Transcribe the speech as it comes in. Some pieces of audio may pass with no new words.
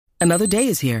Another day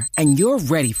is here, and you're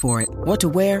ready for it. What to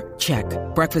wear? Check.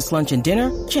 Breakfast, lunch, and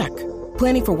dinner? Check.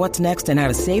 Planning for what's next and how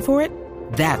to save for it?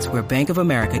 That's where Bank of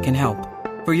America can help.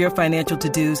 For your financial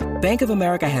to-dos, Bank of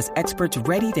America has experts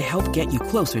ready to help get you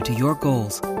closer to your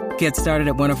goals. Get started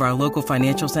at one of our local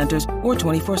financial centers or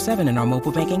 24/7 in our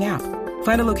mobile banking app.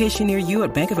 Find a location near you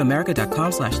at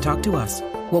bankofamerica.com/talktous.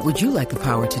 What would you like the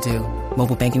power to do?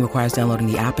 Mobile banking requires downloading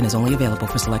the app and is only available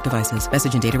for select devices.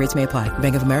 Message and data rates may apply.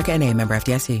 Bank of America N.A., member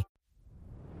FDIC.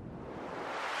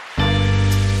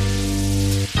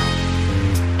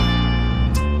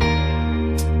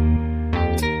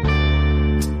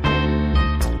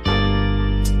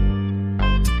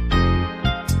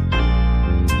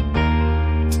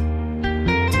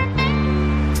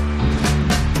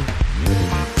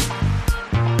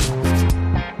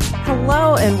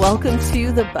 Hello and welcome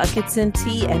to the Buckets and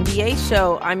Tea NBA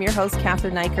show. I'm your host,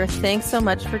 Catherine Niker. Thanks so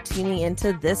much for tuning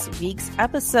into this week's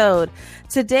episode.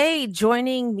 Today,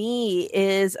 joining me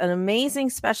is an amazing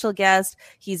special guest.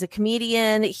 He's a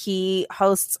comedian. He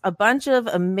hosts a bunch of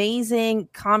amazing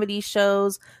comedy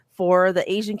shows for the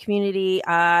Asian community.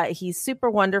 He's super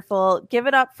wonderful. Give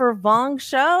it up for Vong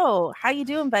Shou. How you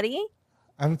doing, buddy?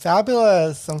 I'm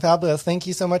fabulous. Thank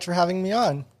you so much for having me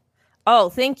on. Oh,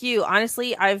 thank you.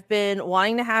 Honestly, I've been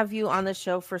wanting to have you on the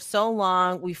show for so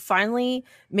long. We finally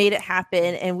made it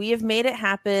happen, and we have made it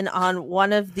happen on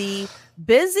one of the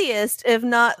busiest, if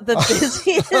not the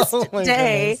busiest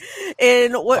day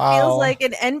in what feels like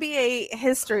an NBA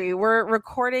history. We're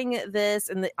recording this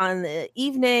on the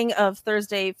evening of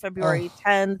Thursday, February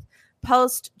 10th,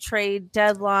 post-trade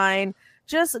deadline,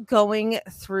 just going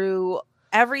through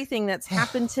everything that's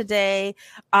happened today.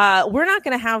 We're not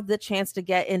going to have the chance to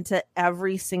get into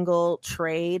every single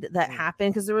trade that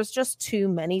happened because there was just too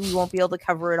many. We won't be able to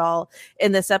cover it all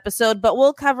in this episode, but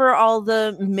we'll cover all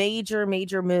the major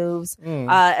moves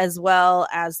as well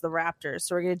as the Raptors.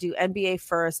 So we're going to do NBA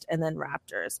first and then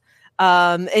Raptors.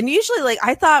 And usually,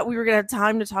 I thought we were going to have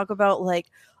time to talk about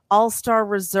all-star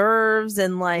reserves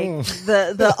and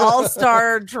the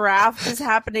all-star draft is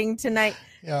happening tonight.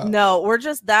 Yeah. No,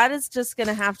 that is just going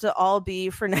to have to all be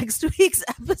for next week's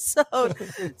episode.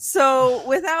 So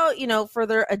without,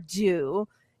 further ado,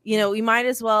 we might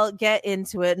as well get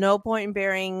into it. No point in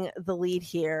bearing the lead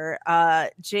here.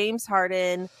 James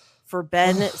Harden for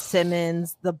Ben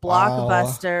Simmons, the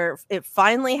blockbuster. Wow. It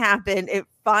finally happened. It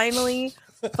finally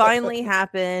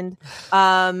happened.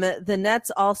 The Nets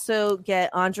also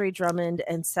get Andre Drummond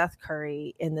and Seth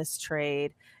Curry in this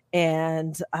trade.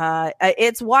 And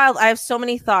it's wild. I have so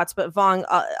many thoughts, but Vong,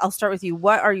 I'll start with you.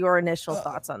 What are your initial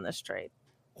thoughts on this trade?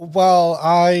 Well,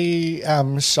 I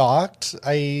am shocked.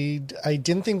 I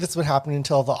didn't think this would happen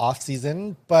until the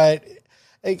offseason, but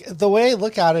the way I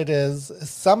look at it is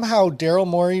somehow Daryl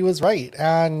Morey was right,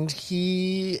 and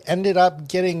he ended up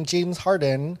getting James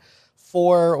Harden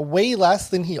for way less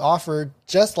than he offered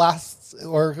just last.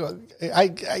 Or I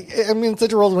mean,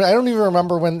 such a whirlwind. I don't even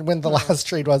remember when the last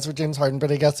trade was for James Harden,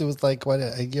 but I guess it was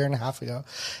a year and a half ago.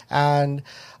 And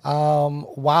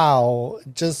wow.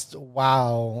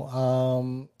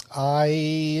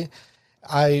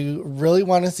 I really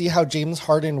want to see how James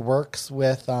Harden works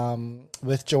with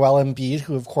Joel Embiid,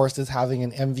 who of course is having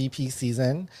an MVP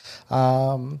season.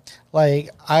 I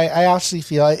actually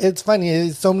feel it's funny.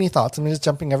 It's so many thoughts. I'm just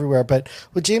jumping everywhere. But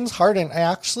with James Harden, I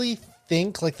actually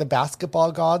think the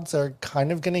basketball gods are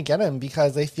kind of going to get him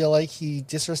because I feel like he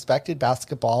disrespected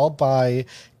basketball by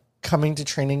coming to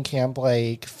training camp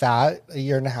fat a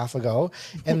year and a half ago.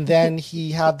 And then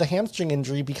he had the hamstring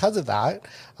injury because of that,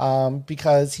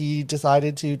 because he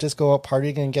decided to just go out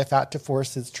partying and get fat to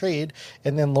force his trade.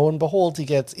 And then lo and behold, he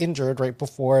gets injured right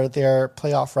before their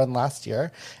playoff run last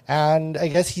year. And I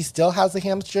guess he still has a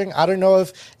hamstring. I don't know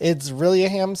if it's really a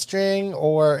hamstring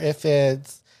or if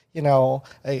it's,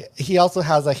 he also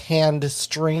has a hand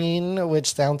strain,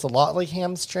 which sounds a lot like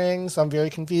hamstring. So I'm very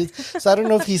confused. So I don't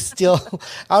know if he's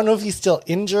still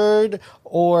injured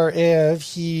or if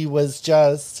he was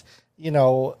just,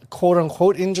 quote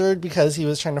unquote injured because he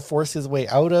was trying to force his way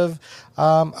out of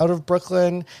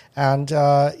Brooklyn. And,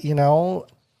 I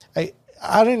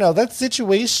don't know, that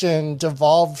situation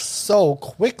devolved so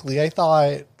quickly. I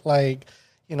thought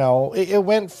it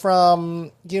went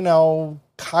from,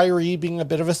 Kyrie being a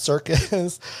bit of a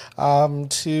circus,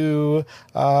 to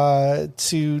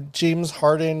James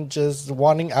Harden just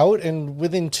wanting out, and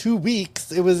within 2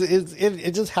 weeks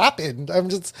it just happened. I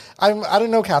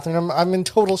don't know, Catherine. I'm in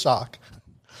total shock.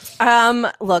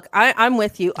 Look, I'm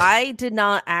with you. I did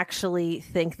not actually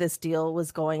think this deal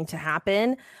was going to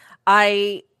happen.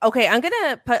 I'm going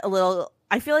to put a little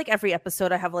I feel like every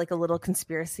episode I have like a little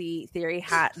conspiracy theory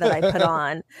hat that I put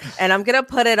on, and I'm going to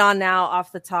put it on now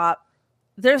off the top.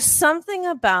 There's something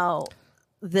about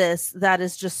this that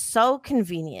is just so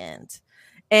convenient.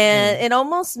 And it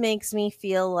almost makes me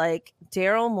feel like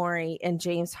Daryl Morey and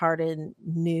James Harden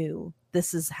knew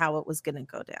this is how it was going to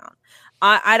go down.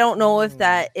 I don't know if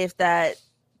that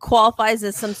qualifies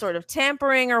as some sort of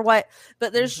tampering or what,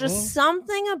 but there's just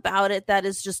something about it that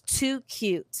is just too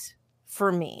cute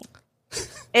for me.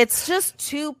 It's just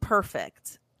too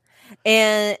perfect.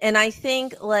 And I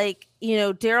think, like, you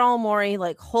know, Daryl Morey,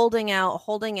 like holding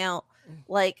out,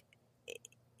 like,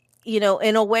 you know,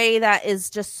 in a way that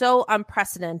is just so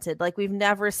unprecedented. Like, we've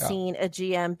never seen a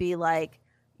GM be like,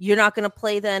 you're not going to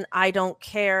play then, I don't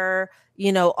care.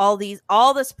 You know, all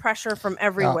this pressure from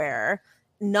everywhere,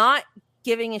 not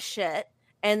giving a shit,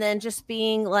 and then just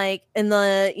being like, in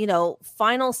the, you know,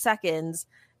 final seconds,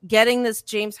 getting this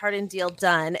James Harden deal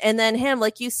done. And then him,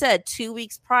 like you said, 2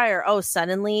 weeks prior,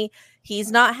 suddenly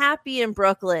he's not happy in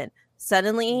Brooklyn.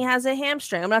 Suddenly he has a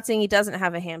hamstring. I'm not saying he doesn't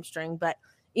have a hamstring, but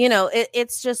you know,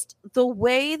 it's just the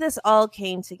way this all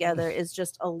came together is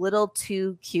just a little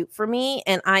too cute for me.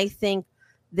 And I think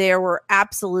there were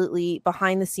absolutely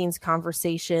behind the scenes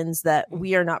conversations that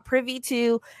we are not privy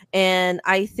to. And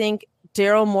I think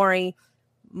Daryl Morey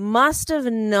must have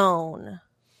known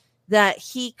that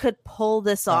he could pull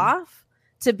this off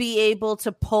to be able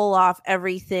to pull off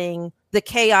everything, the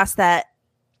chaos that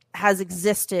has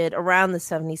existed around the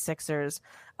 76ers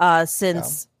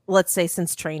since, let's say,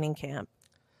 since training camp.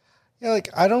 Yeah, like,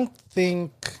 I don't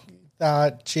think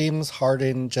that James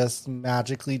Harden just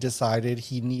magically decided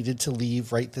he needed to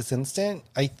leave right this instant.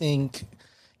 I think,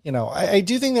 you know, I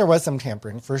do think there was some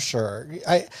tampering for sure.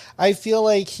 I feel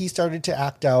like he started to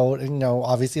act out, and, you know,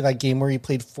 obviously that game where he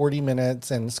played 40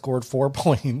 minutes and scored 4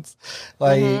 points.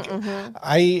 Like,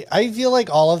 I feel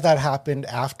like all of that happened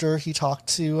after he talked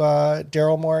to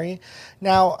Daryl Morey.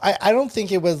 Now, I don't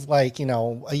think it was like, you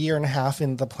know, a year and a half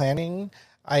in the planning.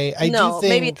 I do think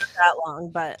maybe not that long,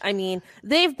 but I mean,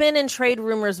 they've been in trade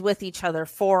rumors with each other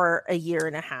for a year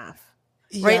and a half.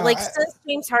 Right? Like, since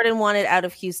James Harden wanted out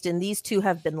of Houston, these two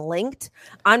have been linked.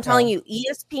 I'm telling you,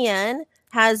 ESPN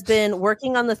has been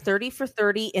working on the 30 for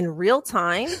 30 in real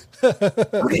time.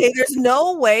 Okay, there's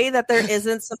no way that there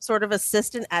isn't some sort of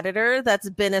assistant editor that's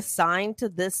been assigned to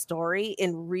this story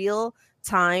in real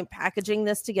time, packaging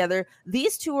this together.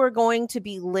 These two are going to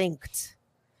be linked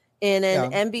in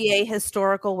an NBA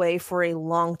historical way for a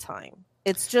long time.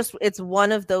 It's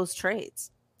one of those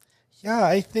trades. Yeah,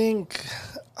 I think,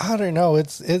 I don't know.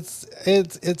 It's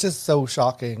just so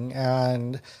shocking.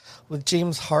 And with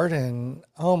James Harden,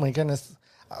 oh my goodness.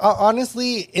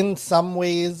 Honestly, in some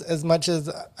ways, as much as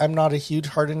I'm not a huge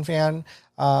Harden fan,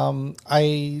 some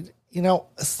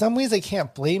ways I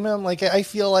can't blame him. Like, I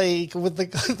feel like with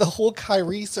the whole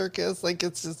Kyrie circus, like,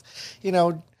 it's just, you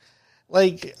know,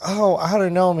 like, I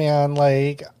don't know, man.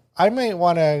 Like, I might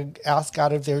want to ask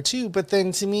out of there too, but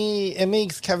then to me, it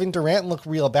makes Kevin Durant look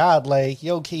real bad. Like,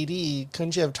 yo, KD,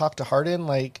 couldn't you have talked to Harden?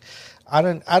 Like, I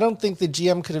don't think the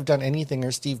GM could have done anything,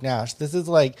 or Steve Nash. This is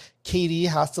like, KD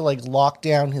has to like lock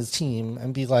down his team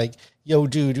and be like, yo,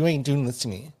 dude, you ain't doing this to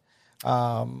me.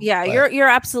 You're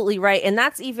absolutely right. And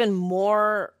that's even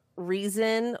more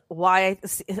reason why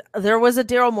there was a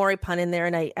Daryl Morey pun in there,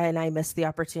 and I missed the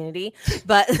opportunity,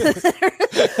 but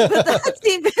that's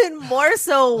even more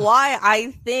so why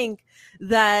I think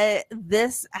that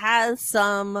this has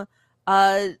some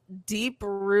deep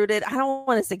rooted, I don't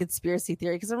want to say conspiracy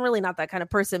theory because I'm really not that kind of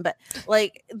person, but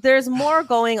like, there's more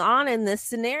going on in this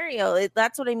scenario.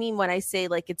 That's what I mean when I say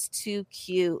like it's too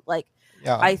cute. Like,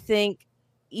 I think,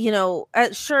 you know,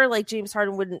 sure, like James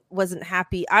Harden wasn't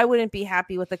happy. I wouldn't be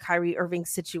happy with the Kyrie Irving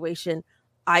situation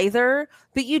either.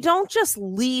 But you don't just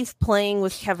leave playing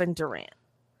with Kevin Durant.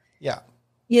 Yeah.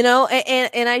 You know,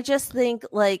 and I just think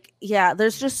like,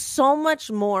 there's just so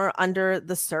much more under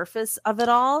the surface of it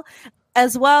all,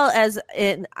 as well as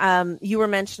you were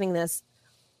mentioning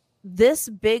this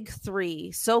big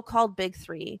three, so-called big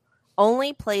three,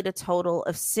 only played a total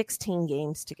of 16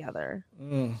 games together.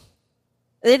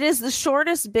 It is the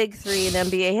shortest big three in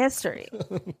NBA history.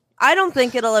 I don't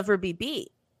think it'll ever be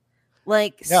beat.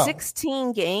 Like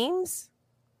 16 games.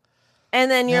 And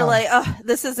then you're like, oh,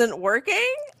 this isn't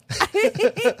working?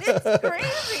 It's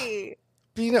crazy.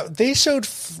 But, you know, they showed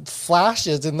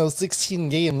flashes in those 16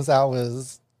 games. That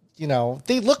was, you know,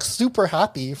 they looked super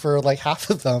happy for like half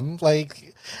of them.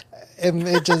 Like, and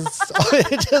it just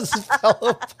fell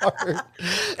apart.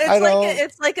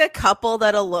 It's like a couple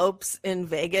that elopes in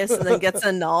Vegas and then gets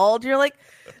annulled. You're like,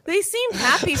 they seemed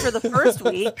happy for the first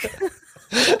week.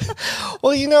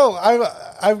 Well,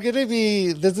 I'm gonna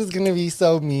be. This is gonna be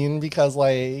so mean because,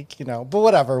 like, but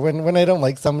whatever. When I don't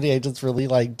like somebody, I just really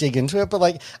like dig into it. But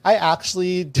like, I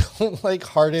actually don't like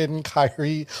Harden,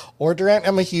 Kyrie, or Durant.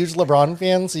 I'm a huge LeBron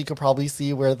fan, so you could probably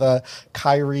see where the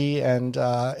Kyrie and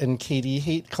KD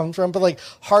hate comes from. But like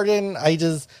Harden,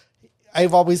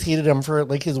 I've always hated him for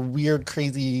like his weird,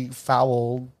 crazy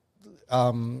foul,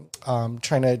 trying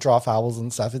to draw fouls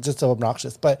and stuff. It's just so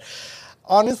obnoxious. But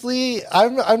honestly,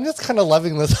 I'm just kind of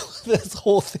loving this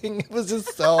whole thing. It's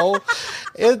just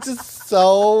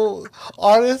so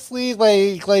honestly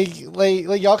like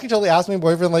y'all can totally ask my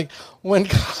boyfriend like when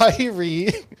Kyrie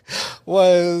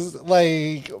was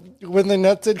like when the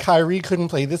Nets said Kyrie couldn't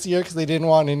play this year because they didn't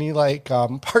want any like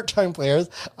part-time players.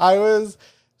 I was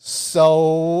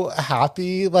so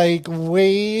happy, like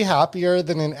way happier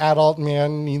than an adult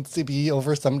man needs to be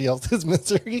over somebody else's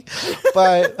misery.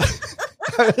 But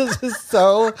I was just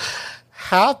so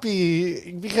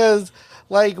happy because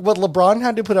like what LeBron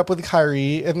had to put up with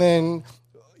Kyrie and then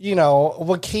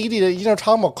what KD,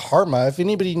 talking about karma. If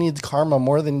anybody needs karma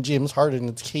more than James Harden,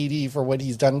 it's KD for what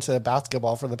he's done to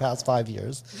basketball for the past 5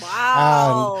 years.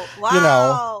 Wow. And,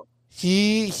 wow.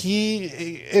 He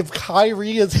if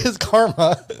Kyrie is his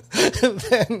karma,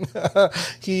 then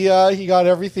he got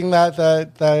everything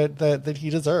that he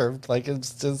deserved. Like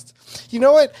it's just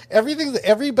what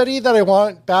everybody that I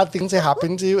want bad things to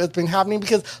happen to has been happening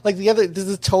because like this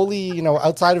is totally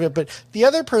outside of it, but the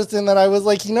other person that I was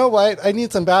like what I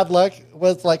need some bad luck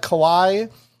was like Kawhi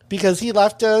because he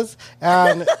left us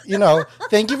and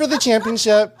thank you for the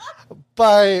championship.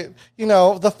 But,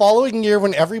 the following year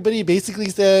when everybody basically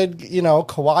said,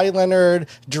 Kawhi Leonard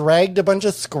dragged a bunch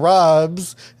of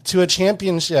scrubs to a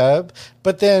championship,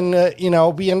 but then,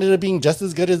 we ended up being just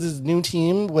as good as his new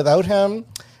team without him.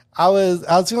 I was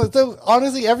feeling, so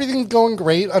honestly, everything's going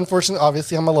great. Unfortunately,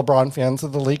 obviously, I'm a LeBron fan, so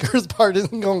the Lakers part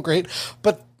isn't going great.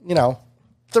 But, the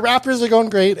Raptors are going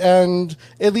great, and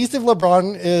at least if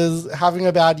LeBron is having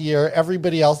a bad year,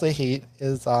 everybody else I hate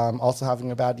is also having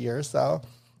a bad year. So,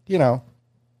 yeah.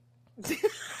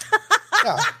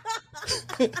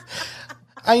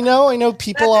 I know.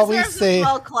 People always say,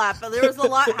 "Well, clap." But there was a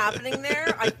lot happening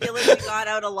there. I feel like we got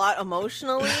out a lot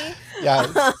emotionally. Yeah,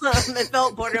 it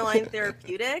felt borderline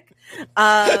therapeutic.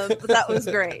 But that was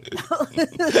great.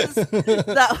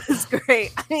 That was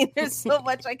great. I mean, there's so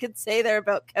much I could say there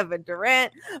about Kevin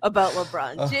Durant, about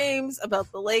LeBron James,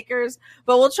 about the Lakers.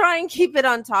 But we'll try and keep it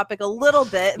on topic a little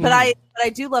bit. But I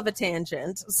do love a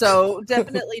tangent, so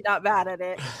definitely not bad at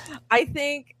it. I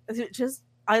think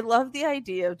I love the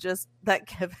idea of just that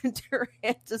Kevin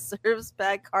Durant deserves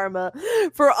bad karma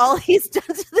for all he's done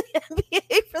to the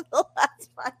NBA for the last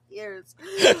 5 years.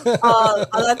 That's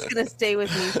going to stay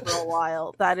with me for a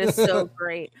while. That is so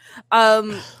great.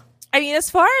 I mean, as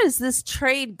far as this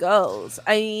trade goes,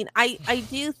 I mean, I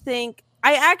do think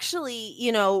I actually,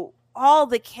 all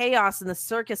the chaos and the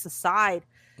circus aside,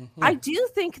 I do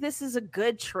think this is a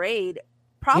good trade.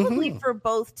 Probably for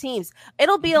both teams.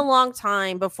 It'll be a long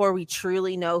time before we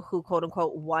truly know who, quote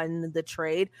unquote, won the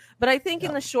trade. But I think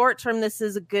in the short term, this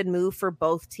is a good move for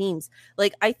both teams.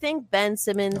 Like, I think Ben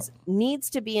Simmons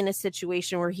needs to be in a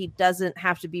situation where he doesn't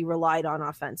have to be relied on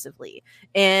offensively.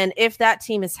 And if that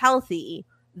team is healthy,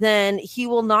 then he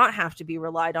will not have to be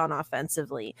relied on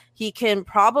offensively. He can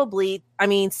probably,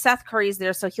 Seth Curry's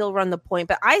there, so he'll run the point.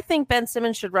 But I think Ben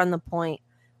Simmons should run the point,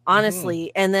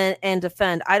 honestly, and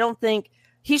defend. I don't think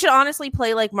he should honestly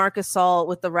play like Marc Gasol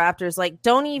with the Raptors. Like,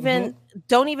 don't even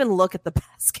look at the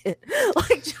basket.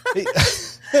 Like,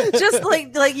 just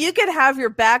like you could have your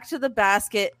back to the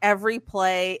basket every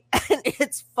play, and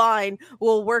it's fine.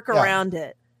 We'll work around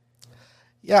it.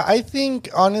 Yeah, I think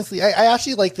honestly, I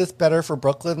actually like this better for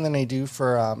Brooklyn than I do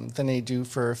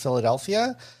for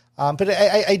Philadelphia. But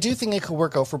I do think it could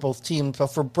work out for both teams. But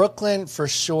for Brooklyn, for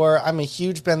sure, I'm a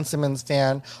huge Ben Simmons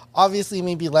fan. Obviously,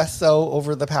 maybe less so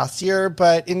over the past year.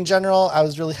 But in general, I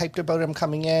was really hyped about him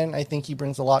coming in. I think he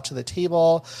brings a lot to the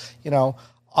table.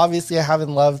 Obviously, I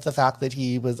haven't loved the fact that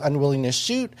he was unwilling to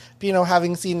shoot. But,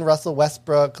 having seen Russell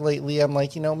Westbrook lately, I'm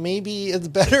like, maybe it's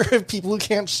better if people who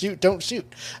can't shoot don't shoot.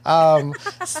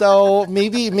 So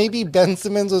maybe Ben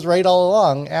Simmons was right all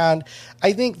along. And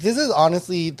I think this is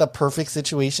honestly the perfect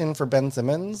situation for Ben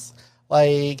Simmons.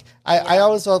 Like, I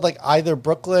always felt like either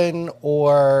Brooklyn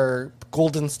or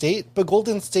Golden State, but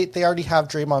Golden State, they already have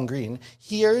Draymond Green.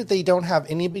 Here, they don't have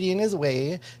anybody in his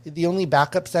way. The only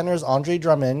backup center is Andre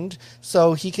Drummond,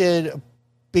 so he could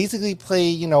basically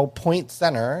play, point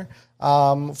center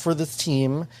for this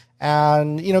team.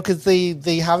 And, because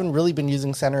they haven't really been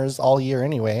using centers all year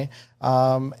anyway.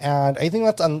 And I think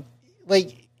that's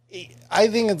I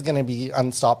think it's going to be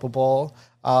unstoppable.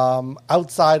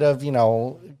 Outside of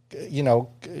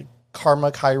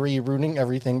Karma Kyrie ruining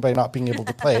everything by not being able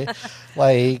to play,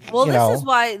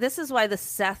 this is why the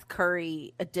Seth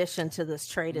Curry addition to this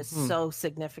trade is so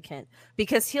significant,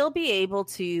 because he'll be able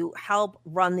to help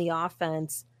run the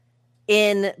offense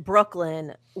in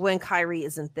Brooklyn when Kyrie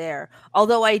isn't there.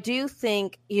 Although I do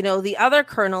think, the other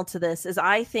kernel to this is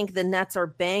I think the Nets are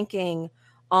banking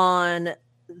on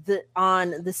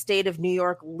the state of New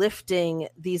York lifting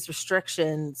these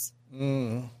restrictions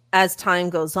as time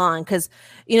goes on. Because,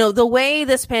 the way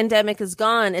this pandemic has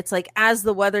gone, it's like as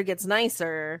the weather gets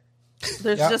nicer,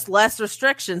 there's just less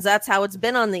restrictions. That's how it's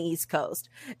been on the East Coast.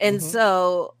 And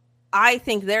so I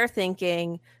think they're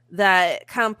thinking that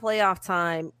come playoff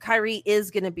time, Kyrie is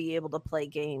going to be able to play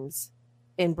games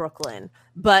in Brooklyn.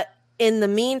 But in the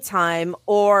meantime,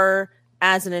 or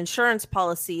as an insurance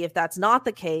policy, if that's not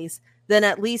the case, then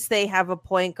at least they have a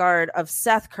point guard of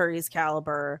Seth Curry's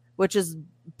caliber, which is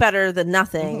better than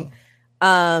nothing,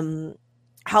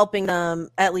 helping them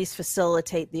at least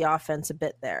facilitate the offense a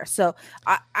bit there. So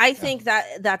I think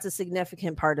that's a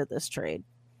significant part of this trade.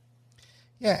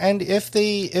 Yeah, and if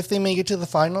they make it to the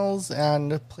finals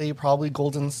and play probably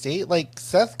Golden State, like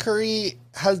Seth Curry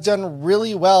has done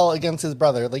really well against his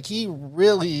brother. Like he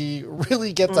really,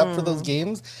 really gets up for those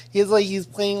games. He's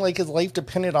playing like his life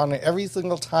depended on it every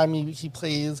single time he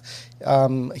plays.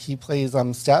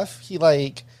 Steph.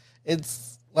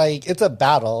 It's a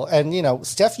battle, and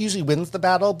Steph usually wins the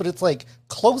battle, but it's like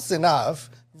close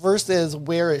enough versus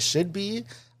where it should be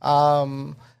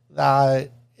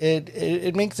that.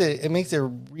 It makes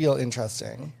it real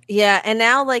interesting. Yeah, and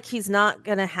now he's not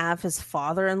gonna have his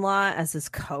father-in-law as his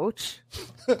coach,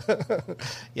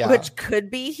 which could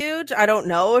be huge. I don't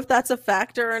know if that's a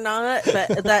factor or not,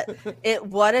 but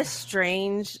what a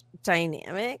strange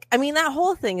dynamic. I mean, that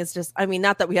whole thing is just. I mean,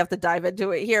 not that we have to dive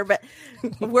into it here, but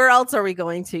where else are we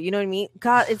going to? You know what I mean?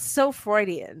 God, it's so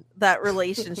Freudian, that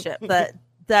relationship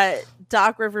that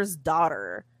Doc Rivers'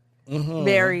 daughter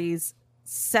marries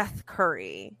Seth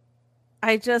Curry.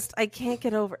 I can't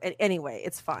get over it. Anyway,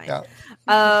 it's fine.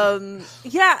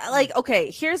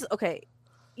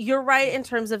 You're right in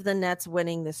terms of the Nets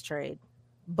winning this trade,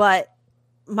 but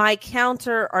my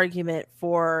counter argument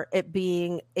for it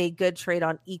being a good trade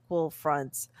on equal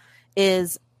fronts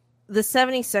is the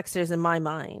 76ers, in my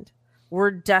mind,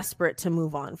 were desperate to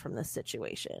move on from this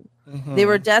situation. They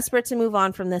were desperate to move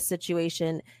on from this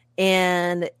situation,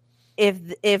 and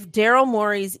if Daryl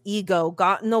Morey's ego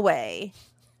got in the way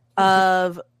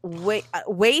of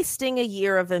wasting a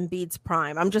year of Embiid's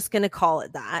prime, I'm just going to call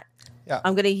it that. Yeah.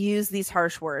 I'm going to use these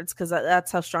harsh words because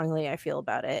that's how strongly I feel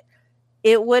about it.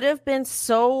 It would have been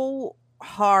so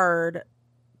hard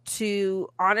to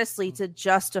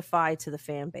justify to the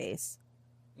fan base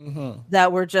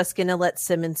that we're just going to let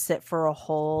Simmons sit for a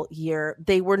whole year.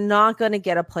 They were not going to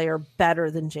get a player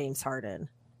better than James Harden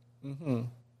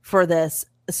for this.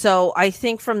 So I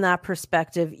think from that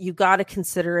perspective, you got to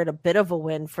consider it a bit of a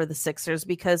win for the Sixers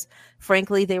because,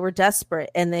 frankly, they were desperate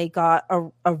and they got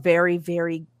a very,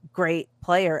 very great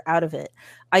player out of it.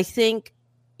 I think,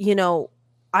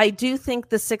 I do think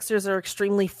the Sixers are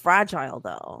extremely fragile,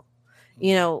 though.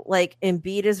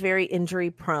 Embiid is very injury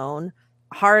prone.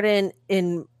 Harden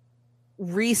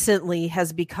recently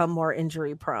has become more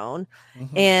injury prone,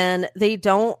 and they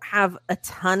don't have a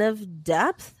ton of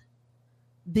depth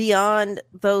beyond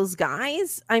those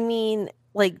guys. I mean,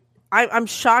 I'm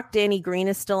shocked Danny Green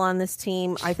is still on this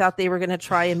team. I thought they were going to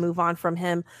try and move on from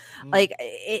him.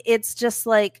 It's just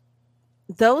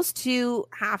those two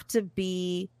have to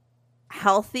be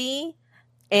healthy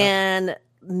and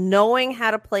knowing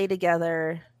how to play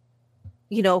together,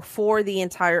 for the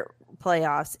entire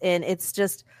playoffs. And it's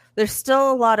just, there's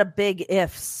still a lot of big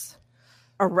ifs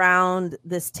around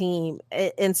this team.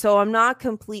 And so I'm not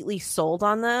completely sold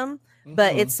on them.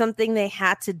 But it's something they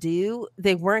had to do.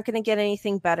 They weren't going to get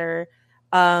anything better.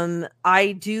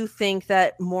 I do think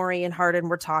that Morey and Harden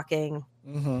were talking.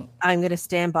 I'm going to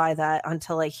stand by that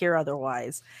until I hear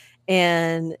otherwise.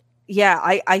 And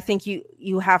I think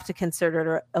you have to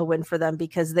consider it a win for them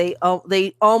because they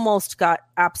almost got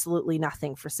absolutely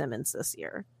nothing for Simmons this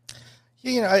year.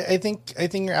 I think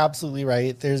you're absolutely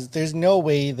right. There's no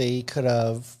way they could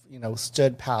have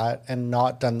stood pat and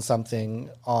not done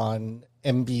something on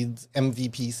Embiid's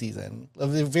MVP season, a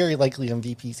very likely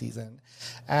MVP season,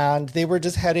 and they were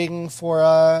just heading for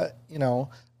a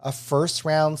first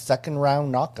round, second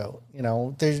round knockout.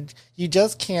 You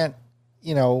just can't,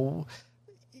 big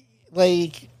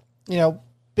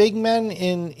men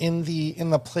in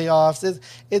the playoffs.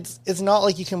 It's not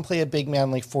like you can play a big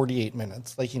man 48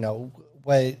 minutes.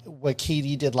 what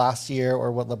Katie did last year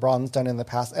or what LeBron's done in the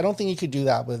past. I don't think you could do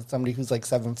that with somebody who's like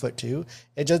 7'2".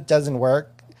 It just doesn't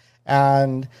work.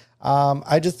 And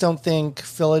I just don't think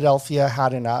Philadelphia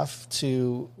had enough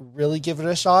to really give it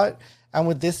a shot. And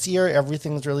with this year,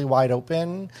 everything's really wide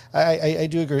open. I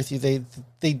do agree with you.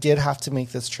 They did have to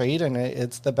make this trade, and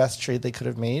it's the best trade they could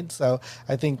have made. So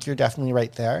I think you're definitely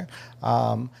right there.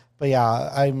 But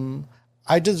yeah,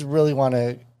 I just really want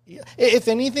to. If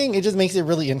anything, it just makes it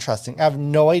really interesting. I have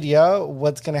no idea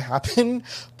what's going to happen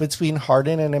between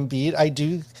Harden and Embiid. I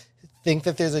do think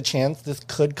that there's a chance this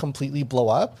could completely blow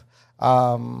up.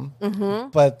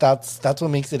 But that's what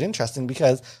makes it interesting,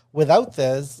 because without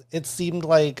this, it seemed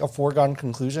like a foregone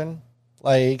conclusion.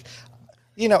 Like,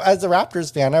 you know, as a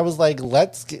Raptors fan, I was like,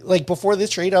 before this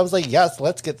trade, I was like, yes,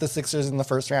 let's get the Sixers in the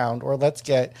first round, or let's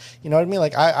get, you know what I mean?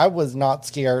 Like, I was not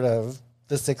scared of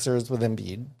the Sixers with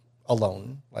Embiid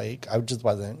alone. Like, I just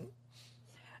wasn't.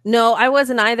 No, I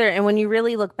wasn't either. And when you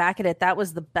really look back at it, that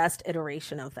was the best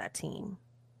iteration of that team.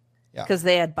 Yeah. Because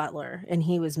they had Butler and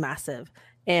he was massive.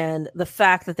 And the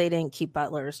fact that they didn't keep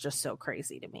Butler is just so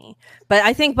crazy to me. But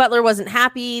I think Butler wasn't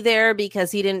happy there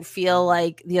because he didn't feel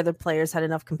like the other players had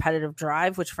enough competitive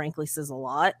drive, which frankly says a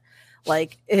lot.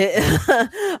 Like,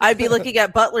 I'd be looking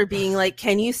at Butler being like,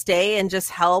 can you stay and just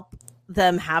help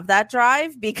them have that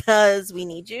drive? Because we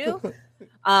need you.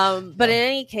 But in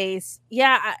any case,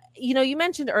 yeah, you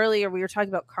mentioned earlier, we were talking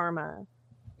about karma.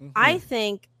 Mm-hmm. I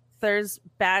think there's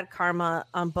bad karma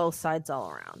on both sides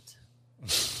all around.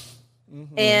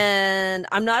 Mm-hmm. And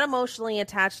I'm not emotionally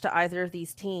attached to either of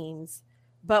these teams,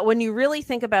 but when you really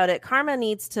think about it, karma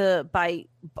needs to bite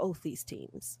both these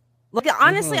teams. Look,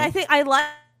 honestly, I think I like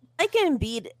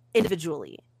Embiid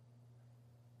individually.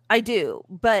 I do,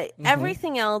 but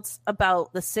everything else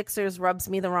about the Sixers rubs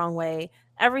me the wrong way.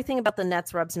 Everything about the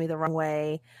Nets rubs me the wrong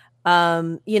way.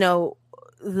 If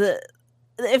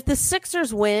the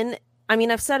Sixers win, I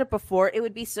mean, I've said it before, it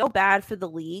would be so bad for the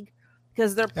league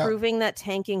because they're proving that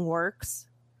tanking works.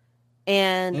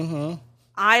 And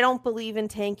I don't believe in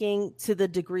tanking to the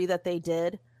degree that they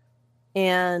did.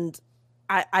 And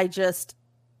I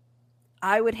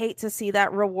would hate to see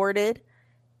that rewarded.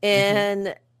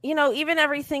 And, even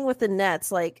everything with the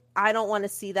Nets, like, I don't want to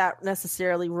see that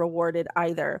necessarily rewarded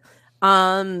either.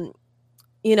 If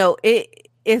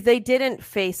they didn't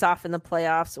face off in the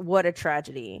playoffs, what a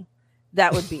tragedy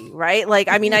that would be, right? Like,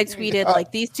 I mean, I tweeted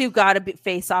like these two got to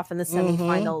face off in the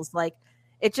semifinals. Like,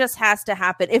 it just has to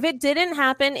happen. If it didn't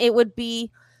happen, it would be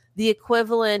the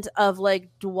equivalent of like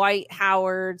Dwight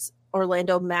Howard's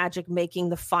Orlando Magic making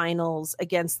the finals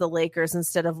against the Lakers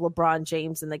instead of LeBron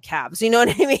James and the Cavs. You know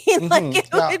what I mean? Like,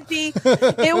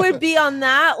 it would be on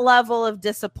that level of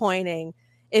disappointing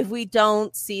if we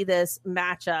don't see this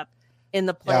matchup in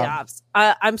the playoffs.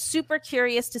 I'm super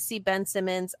curious to see Ben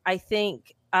Simmons. I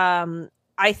think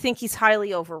he's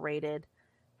highly overrated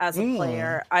as a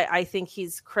player. I think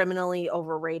he's criminally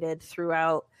overrated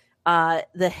throughout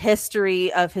the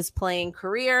history of his playing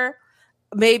career.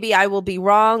 Maybe I will be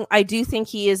wrong. I do think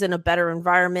he is in a better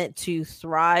environment to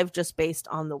thrive just based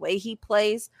on the way he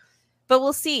plays. But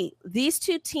we'll see. These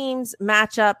two teams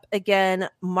match up again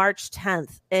March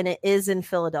 10th, and it is in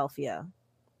Philadelphia.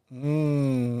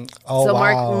 So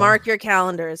mark your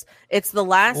calendars. It's the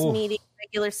last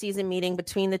regular season meeting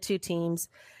between the two teams.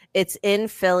 It's in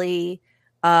Philly.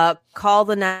 Call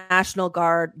the National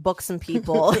Guard, book some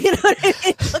people. You know what I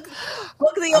mean?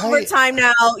 Book the overtime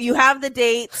now. You have the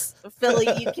dates, Philly.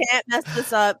 You can't mess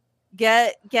this up.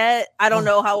 Get. I don't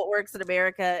know how it works in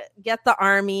America. Get the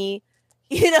army.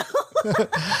 You're gonna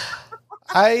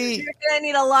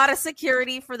need a lot of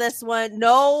security for this one.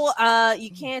 No,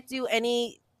 you can't do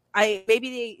any.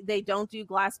 Maybe they don't do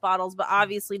glass bottles, but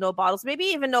obviously no bottles. Maybe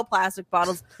even no plastic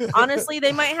bottles. Honestly,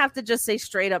 they might have to just say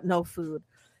straight up no food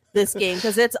this game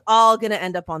because it's all gonna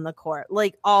end up on the court.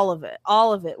 Like all of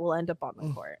it will end up on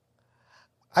the court.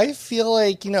 I feel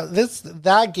like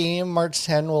that game March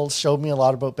 10 will show me a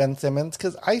lot about Ben Simmons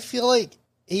because I feel like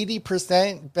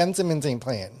 80% Ben Simmons ain't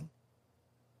playing.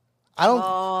 I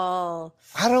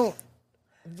don't.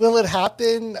 Will it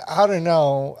happen? I don't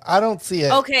know. I don't see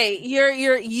it. Okay,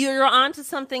 you're onto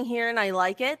something here, and I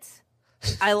like it.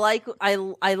 I like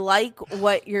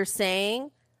what you're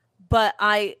saying, but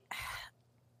I'm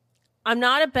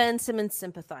not a Ben Simmons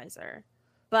sympathizer,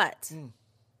 but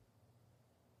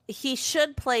he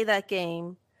should play that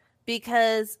game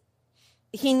because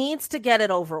he needs to get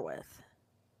it over with.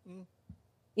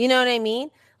 You know what I mean?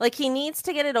 Like, he needs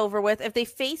to get it over with. If they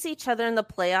face each other in the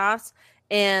playoffs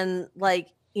and, like,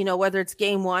 whether it's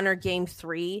game 1 or game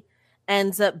 3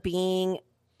 ends up being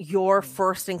your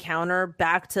first encounter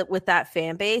back with that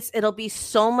fan base, it'll be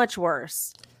so much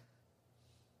worse.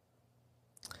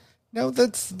 No,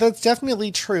 that's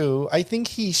definitely true. I think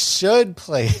he should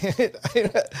play it.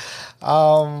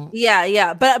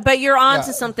 Yeah, but you're on Yeah.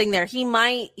 to something there. He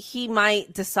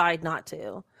might decide not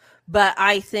to, but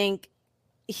I think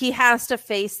he has to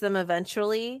face them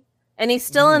eventually, and he's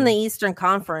still in the Mhm. Eastern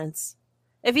Conference.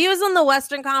 If he was in the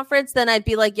Western Conference, then I'd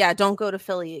be like, yeah, don't go to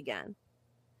Philly again.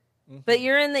 But Mhm.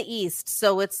 you're in the East,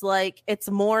 so it's like it's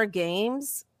more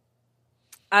games.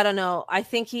 I don't know. I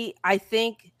think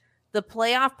the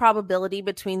playoff probability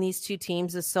between these two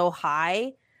teams is so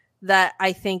high that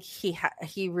I think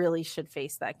he really should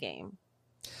face that game.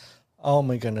 Oh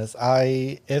my goodness.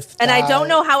 I if And I don't that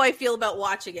know how I feel about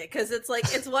watching it because it's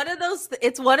like it's one of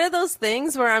those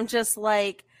things where I'm just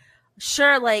like,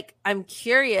 sure, like I'm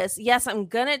curious. Yes, I'm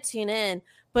gonna tune in,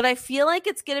 but I feel like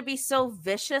it's gonna be so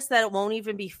vicious that it won't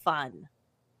even be fun.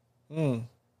 mm.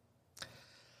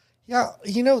 Yeah,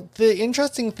 the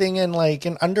interesting thing and like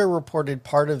an underreported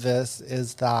part of this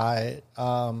is that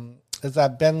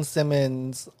Ben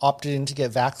Simmons opted in to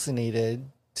get vaccinated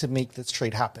to make this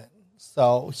trade happen.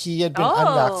 So he had been Oh,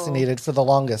 unvaccinated for the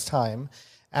longest time.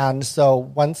 And so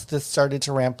once this started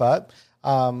to ramp up,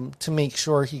 to make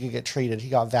sure he could get traded, he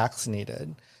got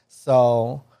vaccinated.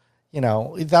 So,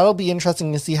 that'll be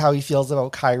interesting to see how he feels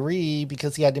about Kyrie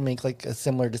because he had to make like a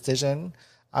similar decision.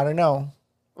 I don't know.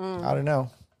 I mm. don't know.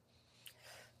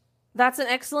 That's an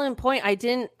excellent point. I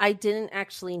didn't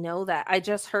actually know that. I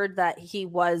just heard that he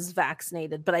was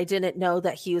vaccinated, but I didn't know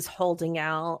that he was holding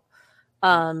out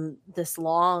this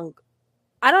long.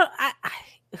 I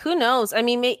who knows? I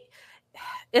mean,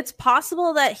 it's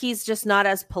possible that he's just not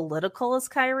as political as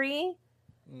Kyrie.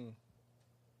 Mm.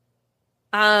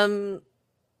 Um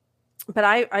but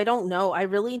I don't know. I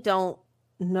really don't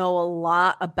know a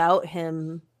lot about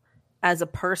him as a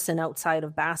person outside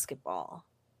of basketball.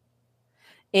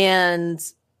 And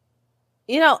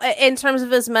in terms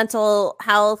of his mental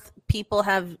health, people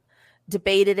have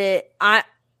debated it.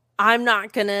 I'm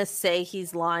not going to say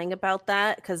he's lying about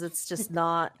that because it's just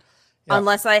not, Yeah.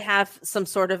 unless I have some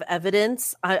sort of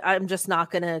evidence. I'm just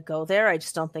not going to go there. I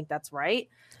just don't think that's right.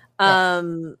 Yeah.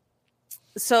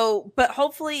 So, but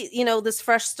hopefully, this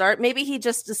fresh start, maybe he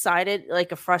just decided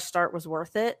like a fresh start was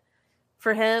worth it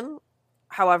for him,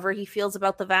 however he feels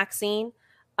about the vaccine.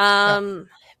 Yeah. Um,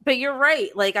 but you're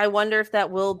right. Like, I wonder if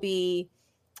that will be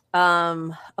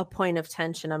a point of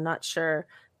tension. I'm not sure.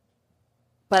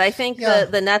 But I think Yeah.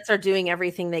 the Nets are doing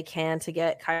everything they can to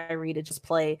get Kyrie to just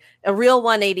play a real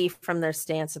 180 from their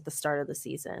stance at the start of the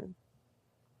season.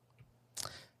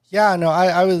 Yeah, no,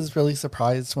 I was really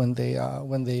surprised when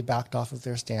they backed off of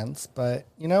their stance, but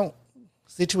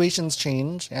situations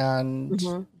change and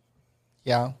Mm-hmm.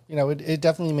 yeah, it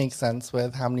definitely makes sense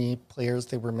with how many players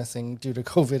they were missing due to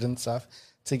COVID and stuff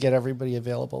to get everybody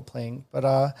available playing.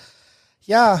 But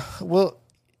yeah, well,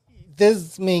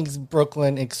 this makes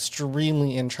Brooklyn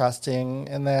extremely interesting.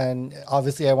 And then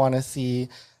obviously I want to see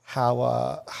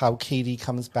how Katie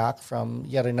comes back from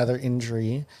yet another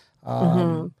injury.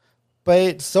 Mm-hmm.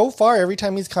 But so far, every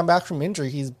time he's come back from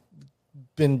injury,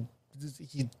 been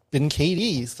he's been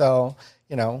KD. So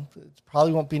it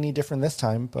probably won't be any different this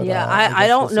time. But Yeah, I I guess we'll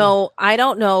don't see. know. I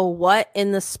don't know what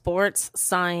in the sports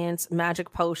science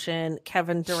magic potion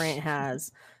Kevin Durant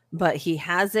has, but he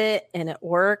has it and it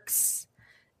works.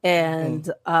 Hmm.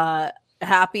 And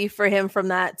happy for him from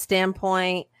that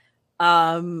standpoint.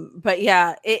 But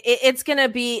yeah, it's gonna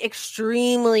be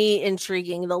extremely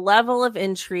intriguing. The level of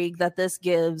intrigue that this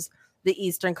gives the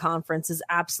Eastern Conference is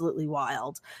absolutely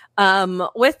wild.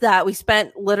 With that, we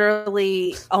spent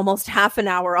literally almost half an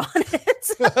hour on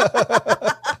it.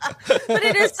 But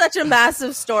it is such a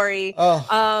massive story.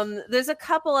 Oh, There's a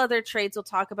couple other trades we'll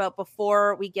talk about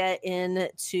before we get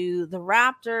into the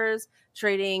Raptors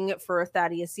trading for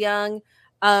Thaddeus Young.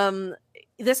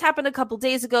 This happened a couple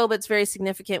days ago, but it's very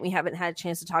significant. We haven't had a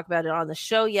chance to talk about it on the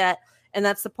show yet. And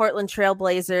that's the Portland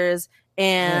Trailblazers mm,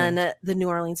 and the New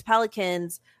Orleans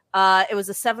Pelicans. It was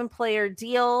a 7-player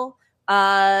deal,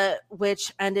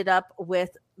 which ended up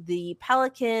with the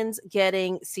Pelicans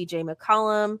getting CJ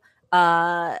McCollum,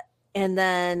 and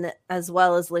then as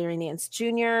well as Larry Nance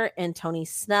Jr. and Tony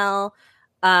Snell.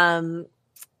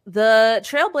 The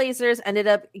Trailblazers ended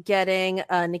up getting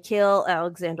Nickeil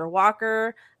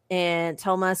Alexander-Walker and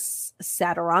Tomas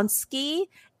Satoransky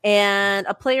and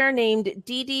a player named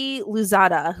Didi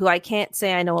Luzada, who I can't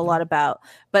say I know a lot about,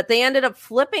 but they ended up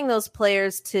flipping those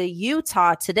players to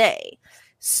Utah today.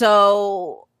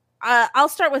 So I'll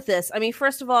start with this. I mean,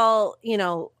 first of all,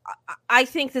 I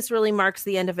think this really marks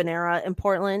the end of an era in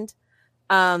Portland.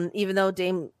 Even though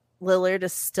Dame Lillard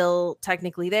is still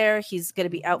technically there, he's going to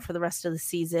be out for the rest of the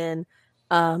season.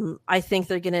 I think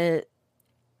they're going to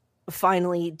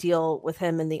finally deal with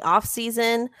him in the off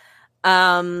season.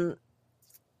 I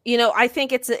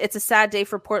think it's a sad day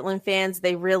for Portland fans.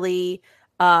 They really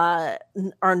are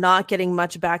not getting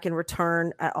much back in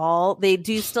return at all. They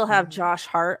do still have Josh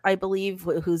Hart, I believe,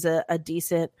 who's a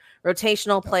decent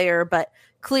rotational player, but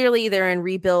clearly they're in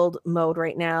rebuild mode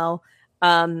right now.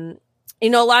 A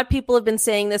lot of people have been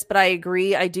saying this, but I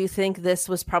agree. I do think this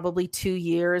was probably 2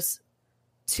 years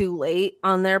too late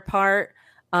on their part.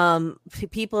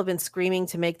 People have been screaming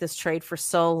to make this trade for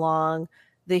so long.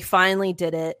 They finally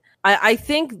did it. I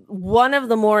think one of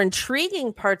the more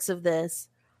intriguing parts of this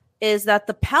is that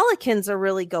the Pelicans are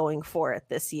really going for it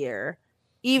this year,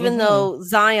 even though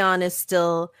Zion is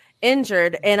still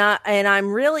injured. And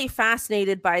I'm really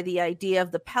fascinated by the idea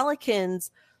of the Pelicans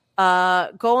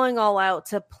going all out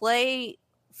to play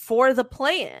for the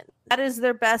play-in. That is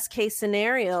their best case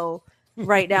scenario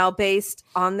right now based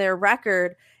on their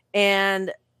record.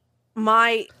 And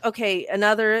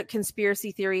another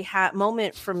conspiracy theory hat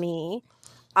moment for me.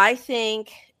 I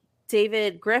think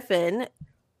David Griffin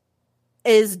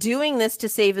is doing this to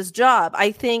save his job.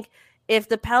 I think if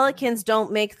the Pelicans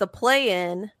don't make the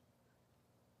play-in,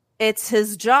 it's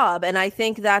his job. And I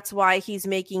think that's why he's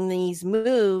making these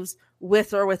moves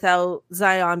with or without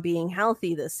Zion being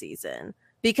healthy this season.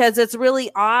 Because it's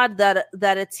really odd that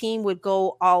a team would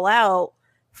go all out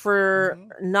for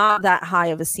not that high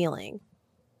of a ceiling,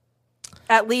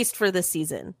 at least for this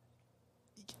season.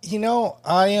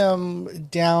 I am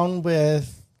down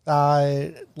with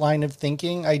that line of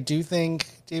thinking. I do think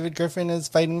David Griffin is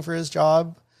fighting for his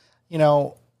job.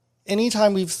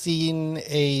 Anytime we've seen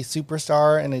a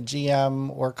superstar and a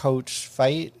GM or coach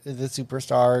fight, the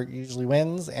superstar usually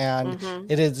wins. And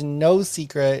it is no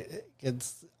secret.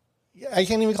 I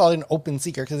can't even call it an open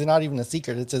secret because it's not even a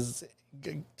secret. It's just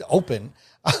open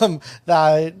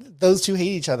that those two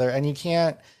hate each other, and you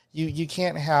can't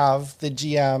have the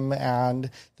GM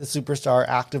and the superstar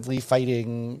actively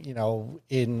fighting,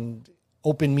 in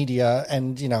open media,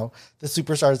 and the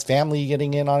superstar's family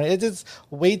getting in on it. It's just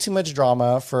way too much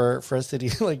drama for a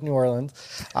city like New Orleans.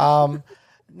 Now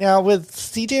with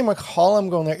CJ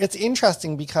McCollum going there, it's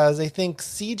interesting because I think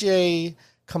CJ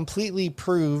completely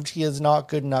proved he is not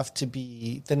good enough to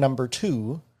be the number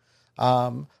 2.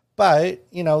 But,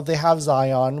 they have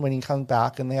Zion when he comes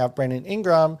back, and they have Brandon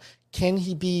Ingram. Can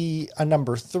he be a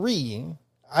number 3?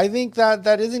 I think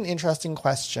that is an interesting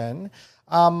question.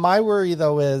 My worry,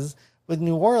 though, is with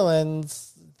New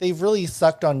Orleans, they've really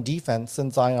sucked on defense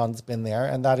since Zion's been there,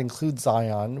 and that includes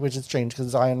Zion, which is strange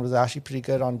because Zion was actually pretty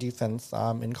good on defense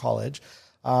in college.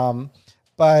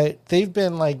 But they've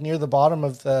been near the bottom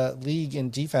of the league in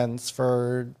defense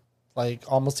for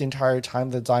almost the entire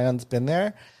time that Zion's been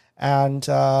there. And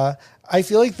I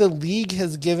feel like the league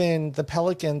has given the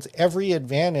Pelicans every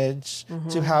advantage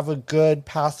to have a good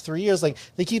past 3 years.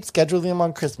 They keep scheduling them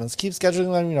on Christmas, keep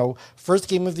scheduling them, first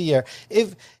game of the year.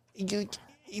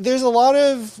 There's a lot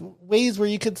of ways where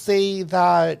you could say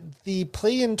that the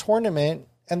play-in tournament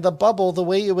and the bubble, the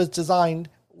way it was designed,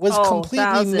 was completely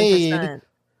 1,000%. made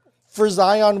for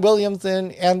Zion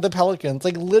Williamson and the Pelicans.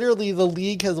 Literally, the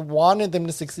league has wanted them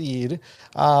to succeed.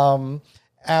 And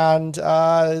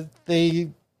they're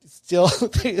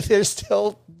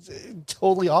still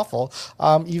totally awful,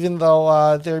 even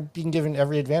though they're being given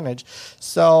every advantage.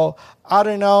 So I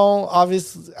don't know.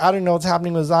 Obviously, I don't know what's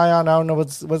happening with Zion. I don't know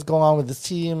what's going on with this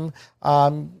team. I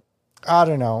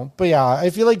don't know. But yeah, I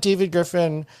feel like David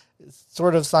Griffin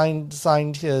sort of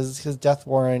signed his death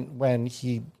warrant when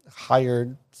he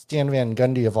hired Stan Van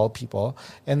Gundy, of all people,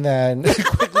 and then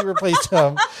quickly replaced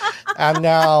him. And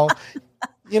now,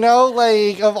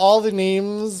 of all the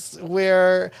names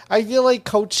where I feel like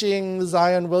coaching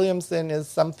Zion Williamson is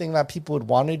something that people would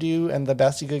want to do, and the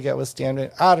best you could get was Stan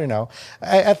Van. I don't know.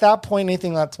 At that point, I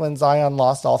think that's when Zion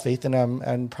lost all faith in him,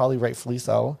 and probably rightfully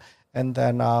so. And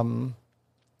then,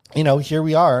 here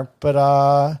we are.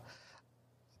 But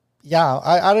yeah,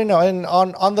 I don't know. And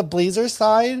on the Blazers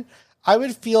side, I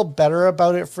would feel better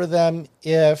about it for them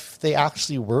if they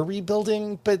actually were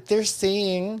rebuilding, but they're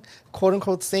saying, quote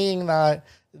unquote, saying that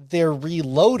they're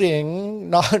reloading,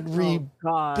 not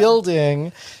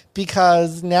rebuilding,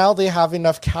 because now they have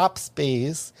enough cap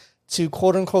space to,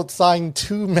 quote unquote, sign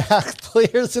 2 max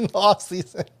players in the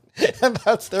offseason. And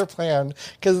that's their plan,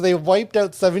 because they wiped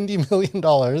out $70 million.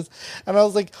 And I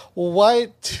was like,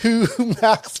 what 2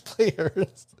 max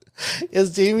players?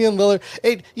 Is Damian Lillard?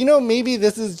 Hey, maybe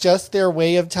this is just their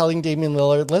way of telling Damian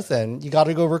Lillard, listen, you got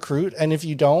to go recruit, and if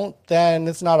you don't, then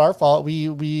it's not our fault.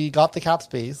 We got the cap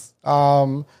space.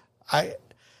 Because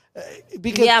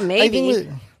yeah, maybe.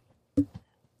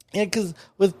 Yeah, because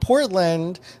with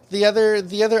Portland, the other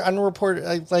unreported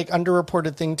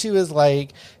underreported thing too is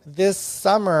like this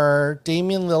summer,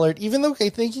 Damian Lillard, even though I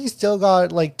think he's still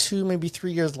got like 2 maybe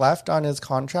 3 years left on his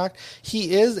contract,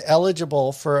 he is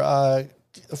eligible for a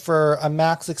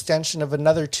max extension of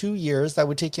another 2 years that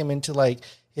would take him into like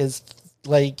his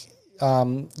like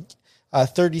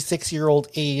 36-year-old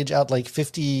age at like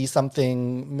 50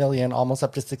 something million, almost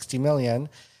up to 60 million.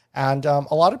 And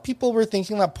a lot of people were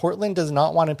thinking that Portland does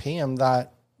not want to pay him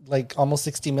that like almost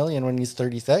 60 million when he's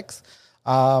 36.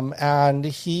 And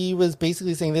he was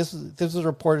basically saying this was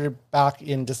reported back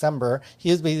in December.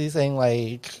 He was basically saying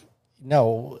like,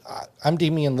 no, I'm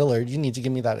Damian Lillard. You need to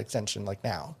give me that extension like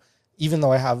now, even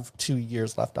though I have 2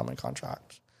 years left on my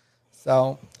contract.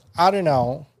 So I don't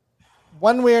know.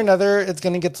 One way or another, it's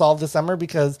going to get solved this summer,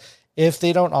 because if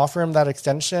they don't offer him that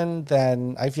extension,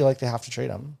 then I feel like they have to trade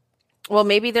him. Well,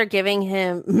 maybe they're giving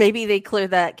him, maybe they clear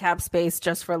that cap space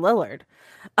just for Lillard.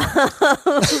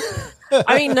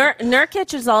 I mean,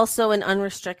 Nurkic is also an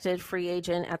unrestricted free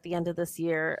agent at the end of this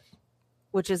year,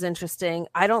 which is interesting.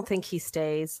 I don't think he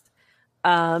stays.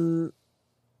 Yeah,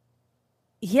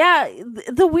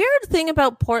 the weird thing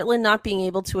about Portland not being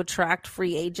able to attract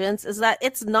free agents is that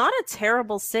it's not a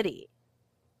terrible city.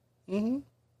 Mm-hmm.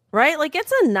 Right? Like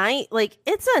it's a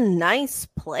nice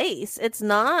place. It's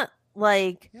not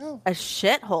like a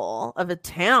shithole of a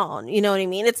town. You know what I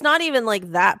mean? It's not even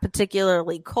like that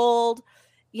particularly cold.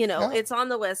 You know, it's on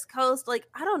the West Coast. Like,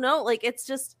 I don't know. Like, it's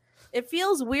just, it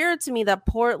feels weird to me that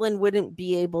Portland wouldn't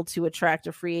be able to attract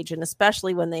a free agent,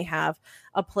 especially when they have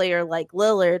a player like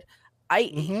Lillard.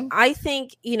 I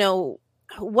think, you know,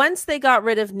 once they got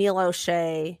rid of Neil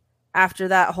O'Shea after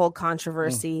that whole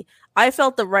controversy, I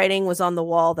felt the writing was on the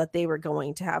wall that they were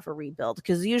going to have a rebuild,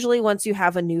 because usually once you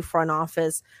have a new front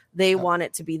office, they want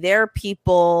it to be their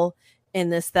people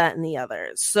and this, that, and the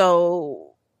other.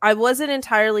 So I wasn't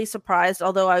entirely surprised,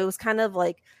 although I was kind of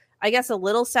like, I guess, a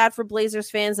little sad for Blazers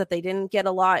fans that they didn't get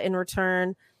a lot in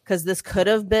return, because this could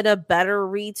have been a better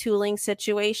retooling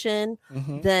situation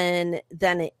than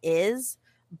it is.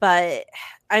 But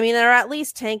I mean, they're at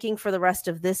least tanking for the rest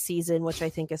of this season, which I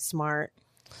think is smart.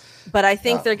 But I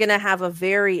think they're going to have a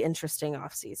very interesting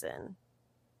offseason.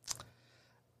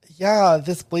 Yeah,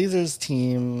 this Blazers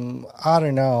team, I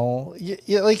don't know.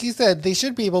 Like you said, they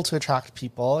should be able to attract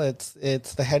people. It's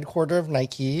the headquarters of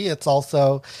Nike. It's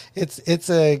also it's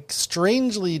a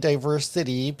strangely diverse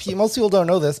city. Most people don't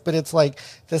know this, but it's like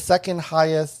the second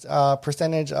highest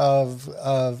percentage of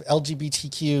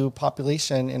LGBTQ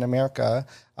population in America,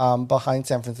 behind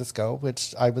San Francisco,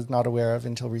 which I was not aware of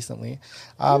until recently.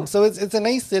 So it's a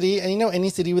nice city, and you know,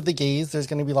 any city with the gays, there's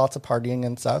going to be lots of partying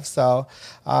and stuff. So.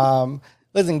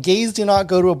 Listen, gays do not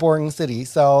go to a boring city,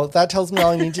 so that tells me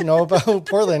all I need to know about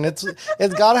Portland. It's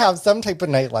got to have some type of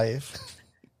nightlife.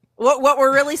 What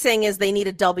we're really saying is they need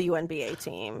a WNBA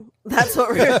team. That's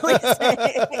what we're really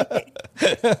saying.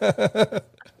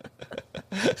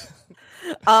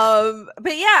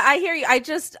 But yeah, I hear you. I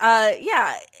just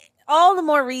all the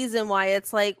more reason why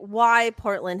it's like, why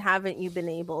Portland haven't you been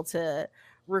able to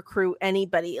recruit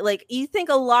anybody? Like, you think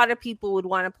a lot of people would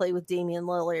want to play with Damian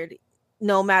Lillard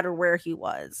no matter where he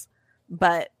was.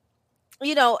 But,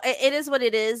 you know, it is what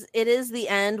it is. It is the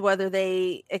end, whether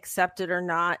they accept it or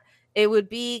not. It would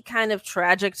be kind of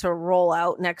tragic to roll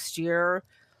out next year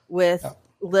with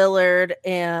Lillard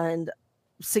and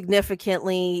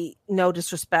significantly, no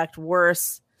disrespect,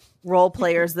 worse role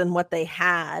players than what they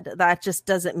had. That just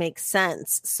doesn't make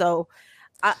sense. So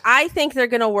I think they're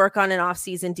going to work on an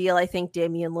off-season deal. I think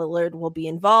Damian Lillard will be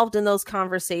involved in those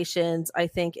conversations. I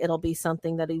think it'll be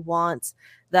something that he wants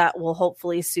that will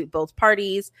hopefully suit both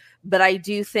parties. But I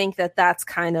do think that that's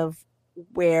kind of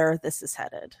where this is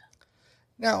headed.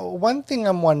 Now, one thing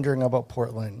I'm wondering about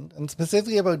Portland, and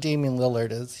specifically about Damian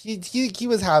Lillard, is he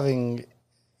was having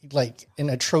like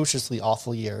an atrociously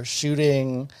awful year,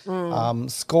 shooting,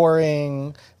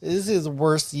 scoring. This is his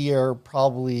worst year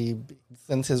probably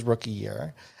since his rookie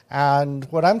year. And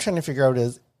what I'm trying to figure out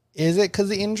is it because of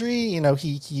the injury? You know,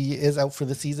 he is out for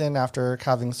the season after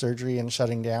having surgery and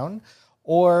shutting down,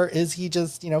 or is he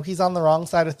just, you know, he's on the wrong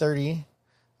side of 30?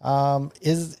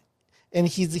 And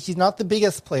he's not the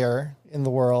biggest player in the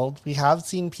world. We have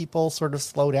seen people sort of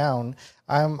slow down.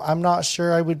 I'm not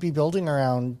sure I would be building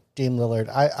around Dame Lillard.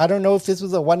 I don't know if this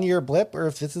was a 1-year blip or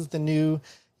if this is the new,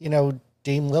 you know,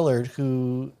 Dame Lillard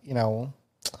who, you know,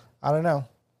 I don't know.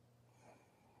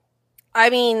 I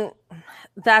mean,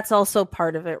 that's also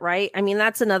part of it, right? I mean,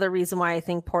 that's another reason why I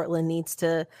think Portland needs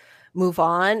to move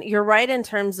on. You're right in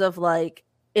terms of like,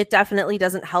 it definitely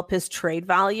doesn't help his trade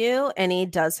value, and he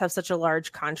does have such a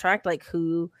large contract. Like,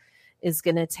 who is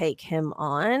going to take him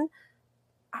on?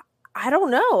 I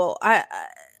don't know.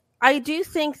 I do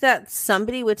think that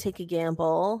somebody would take a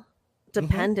gamble,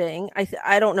 depending.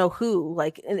 I don't know who.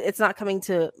 Like, it's not coming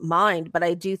to mind, but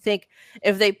I do think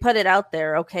if they put it out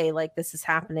there, okay, like this is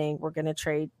happening, we're going to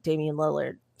trade Damian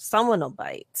Lillard. Someone will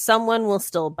bite. Someone will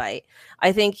still bite.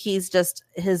 I think his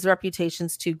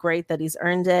reputation's too great that he's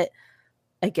earned it.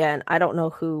 Again, I don't know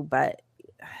who, but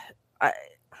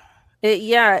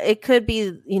it could be,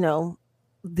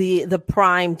 the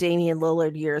prime Damian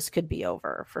Lillard years could be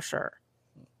over for sure.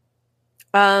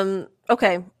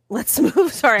 Okay, let's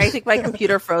move. Sorry, I think my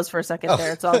computer froze for a second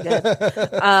there. It's all good.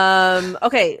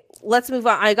 Okay, let's move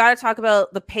on. I got to talk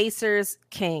about the Pacers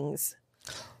Kings.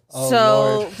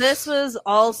 Lord. This was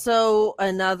also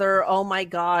another oh my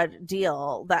god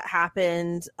deal that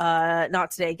happened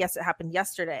not today. I guess it happened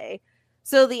yesterday.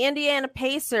 So the Indiana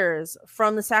Pacers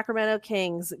from the Sacramento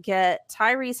Kings get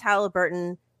Tyrese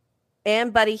Halliburton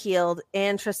and Buddy Hield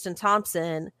and Tristan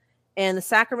Thompson, and the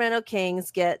Sacramento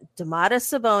Kings get Domantas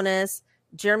Sabonis,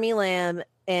 Jeremy Lamb,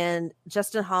 and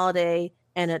Justin Holiday,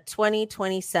 and a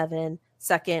 2027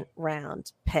 second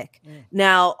round pick.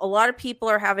 Now, a lot of people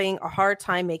are having a hard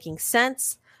time making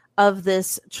sense of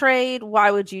this trade.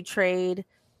 Why would you trade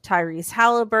Tyrese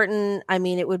Halliburton? I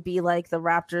mean, it would be like the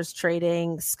Raptors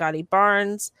trading Scotty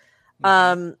Barnes.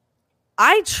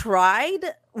 I tried.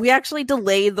 We actually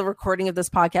delayed the recording of this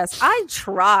podcast. I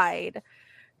tried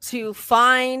to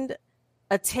find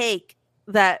a take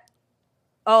that,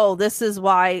 this is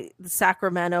why the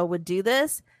Sacramento would do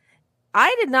this.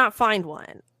 I did not find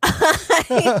one.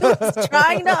 I was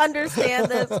trying to understand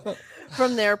this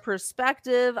from their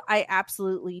perspective. I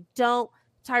absolutely don't.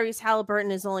 Tyrese Halliburton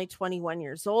is only 21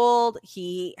 years old.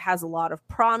 He has a lot of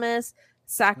promise.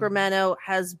 Sacramento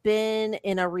has been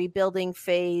in a rebuilding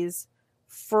phase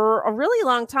for a really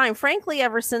long time. Frankly,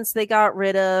 ever since they got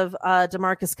rid of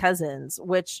DeMarcus Cousins,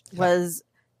 which was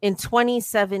in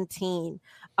 2017.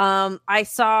 I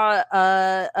saw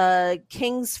a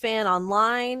Kings fan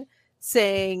online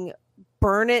saying,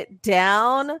 burn it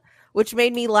down, which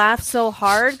made me laugh so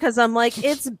hard because I'm like,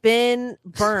 it's been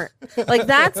burnt. Like,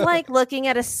 that's like looking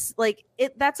at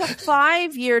that's a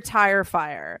 5-year tire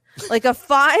fire, like a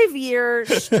 5-year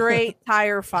straight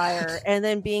tire fire. And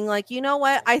then being like, you know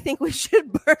what? I think we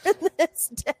should burn this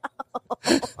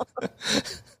down.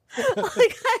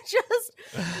 Like, I just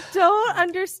don't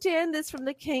understand this from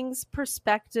the Kings'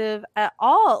 perspective at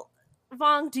all.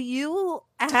 Vaughn, do you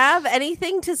have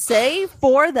anything to say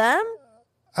for them?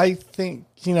 I think,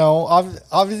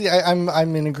 obviously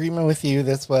I'm in agreement with you.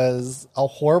 This was a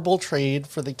horrible trade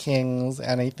for the Kings,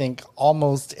 and I think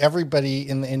almost everybody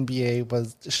in the NBA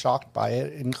was shocked by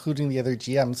it, including the other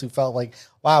GMs who felt like,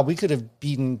 wow, we could have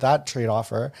beaten that trade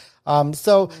offer.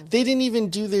 So they didn't even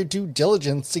do their due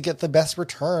diligence to get the best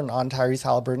return on Tyrese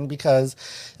Halliburton because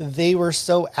they were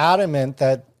so adamant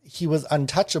that he was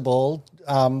untouchable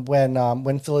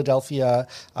when Philadelphia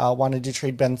wanted to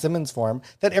trade Ben Simmons for him,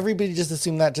 that everybody just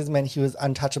assumed that just meant he was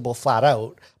untouchable flat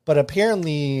out. But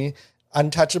apparently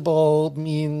untouchable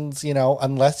means,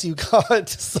 unless you got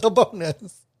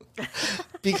Sabonis.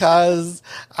 Because,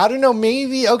 I don't know,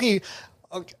 maybe, okay,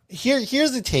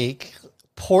 here's a take.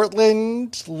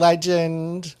 Portland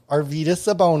legend Arvydas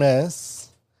Sabonis,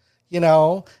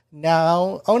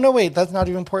 now, oh no, wait, that's not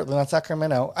even Portland, that's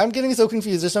Sacramento. I'm getting so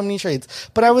confused. There's so many trades.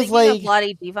 But I was like,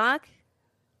 Vlade Divac?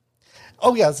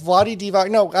 Oh yes, Vlade Divac.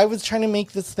 No, I was trying to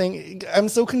make this thing. I'm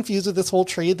so confused with this whole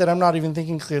trade that I'm not even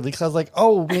thinking clearly because I was like,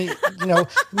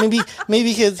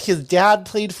 maybe his dad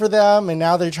played for them and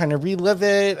now they're trying to relive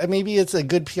it. Maybe it's a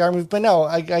good PR move, but no,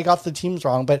 I got the teams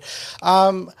wrong. But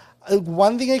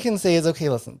one thing I can say is, okay,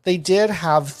 listen, they did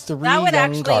have 3 young guards. That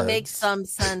would actually make some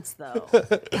sense, though.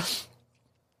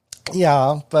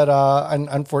 Yeah, but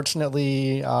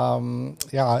unfortunately,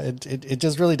 it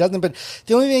just really doesn't. But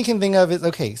the only thing I can think of is,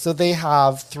 okay, so they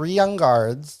have 3 young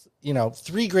guards,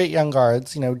 3 great young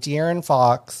guards, De'Aaron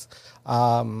Fox,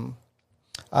 Davion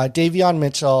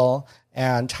Mitchell,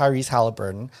 and Tyrese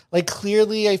Halliburton. Like,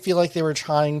 clearly, I feel like they were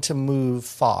trying to move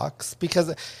Fox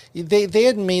because they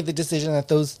had made the decision that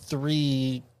those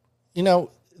 3,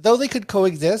 though they could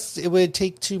coexist, it would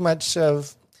take too much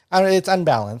of... I don't know, it's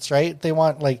unbalanced, right? They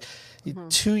want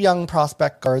 2 young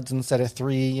prospect guards instead of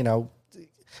 3,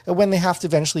 when they have to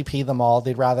eventually pay them all,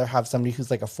 they'd rather have somebody who's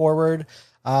like a forward.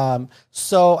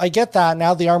 So I get that.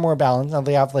 Now they are more balanced. Now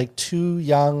they have 2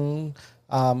 young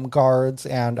guards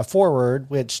and a forward,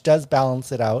 which does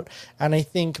balance it out. And I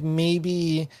think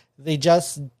maybe they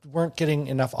just weren't getting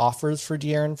enough offers for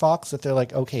De'Aaron Fox that they're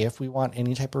like, okay, if we want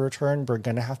any type of return, we're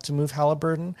going to have to move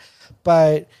Halliburton.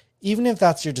 But even if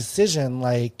that's your decision,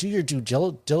 do your due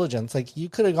diligence. You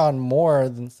could have gone more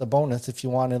than Sabonis if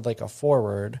you wanted a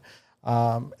forward.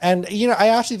 And I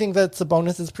actually think that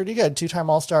Sabonis is pretty good, 2-time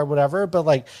All-Star, whatever. But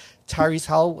like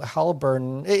Tyrese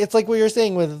Halliburton, it's like what you're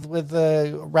saying with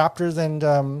the Raptors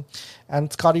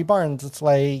and Scotty Barnes. It's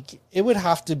like it would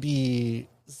have to be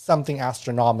something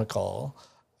astronomical.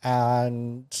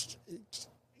 And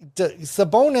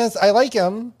Sabonis, I like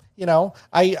him.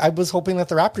 I was hoping that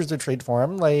the Raptors would trade for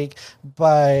him.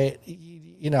 But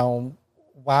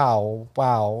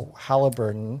wow,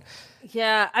 Halliburton.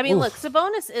 Yeah, I mean, Oof. look,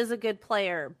 Sabonis is a good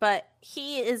player, but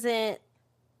he isn't.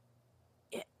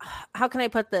 How can I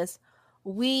put this?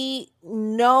 We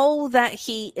know that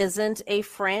he isn't a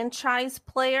franchise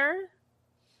player.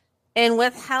 And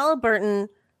with Halliburton,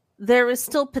 there is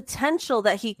still potential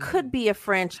that he could be a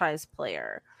franchise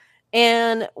player.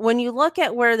 And when you look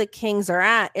at where the Kings are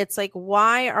at, it's like,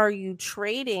 why are you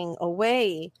trading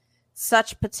away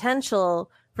such potential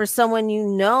for someone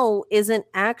isn't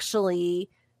actually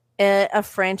a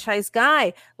franchise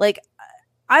guy? Like,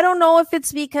 I don't know if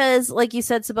it's because, like you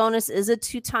said, Sabonis is a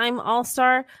 2-time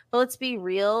All-Star, but let's be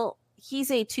real. He's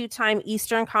a 2-time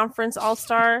Eastern Conference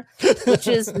All-Star, which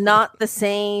is not the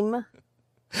same.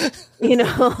 I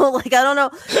don't know.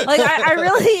 I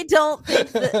really don't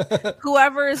think that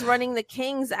whoever is running the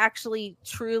Kings actually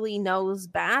truly knows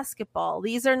basketball.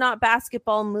 These are not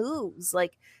basketball moves.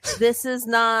 Like, this is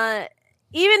not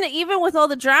even with all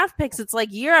the draft picks, it's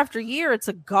like year after year, it's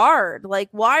a guard. Like,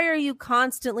 why are you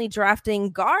constantly drafting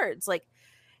guards? Like,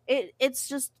 it's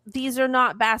just, these are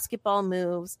not basketball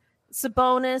moves.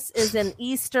 Sabonis is an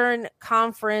Eastern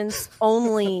Conference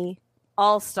only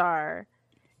All-Star.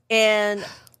 And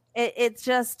it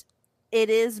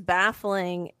is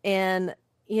baffling. And,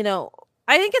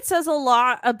 I think it says a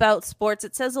lot about sports.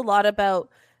 It says a lot about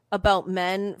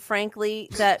men, frankly,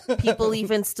 that people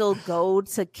even still go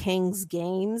to Kings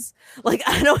games. Like,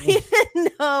 I don't even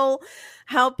know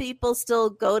how people still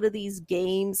go to these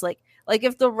games. Like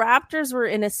if the Raptors were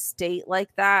in a state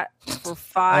like that for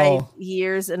 5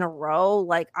 years in a row,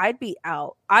 like, I'd be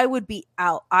out. I would be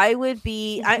out. I would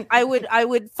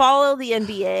follow the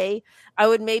NBA. I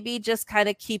would maybe just kind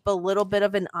of keep a little bit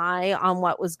of an eye on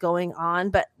what was going on,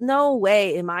 but no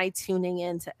way am I tuning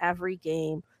into every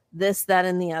game, this, that,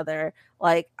 and the other.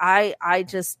 Like, I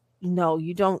just, no,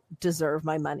 you don't deserve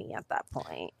my money at that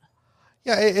point.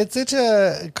 Yeah, it's such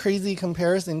a crazy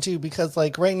comparison too, because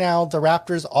like right now the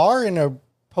Raptors are in a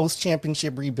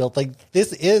post-championship rebuild. Like,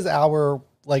 this is our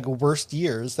like worst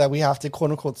years that we have to quote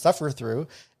unquote suffer through,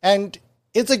 and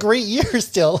it's a great year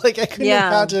still. Like, I couldn't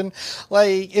imagine,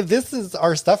 like, if this is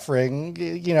our suffering,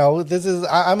 this is,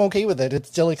 I'm okay with it. It's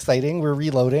still exciting. We're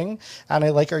reloading, and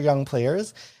I like our young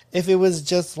players. If it was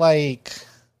just like,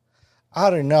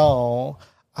 I don't know.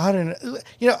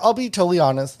 I'll be totally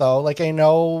honest though. Like, I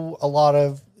know a lot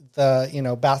of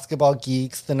the, basketball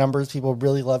geeks, the numbers people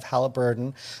really love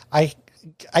Halliburton. I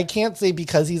can't say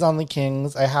because he's on the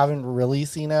Kings. I haven't really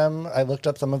seen him. I looked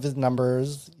up some of his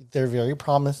numbers. They're very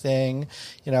promising.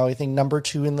 I think number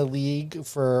 2 in the league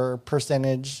for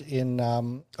percentage in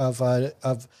of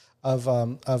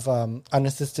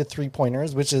unassisted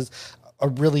 3-pointers, which is a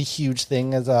really huge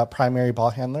thing as a primary ball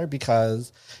handler,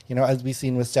 because, as we've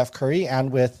seen with Steph Curry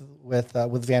and with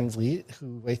Van Vliet,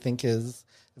 who I think is,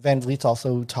 Van Vliet's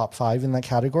also top 5 in that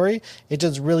category. It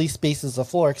just really spaces the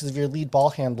floor, because if your lead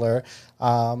ball handler,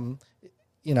 has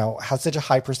such a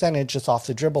high percentage just off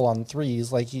the dribble on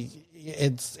threes, like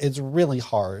it's really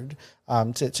hard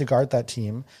to guard that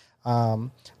team.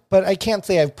 But I can't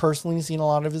say I've personally seen a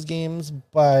lot of his games,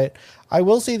 but I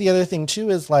will say the other thing too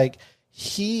is, like,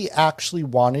 he actually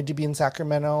wanted to be in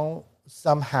Sacramento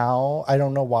somehow. I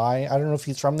don't know why. I don't know if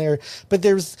he's from there, but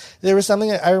there was something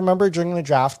that I remember during the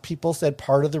draft. People said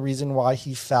part of the reason why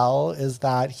he fell is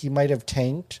that he might have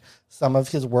tanked some of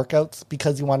his workouts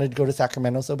because he wanted to go to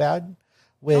Sacramento so bad,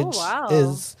 which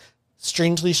is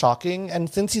strangely shocking. And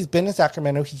since he's been in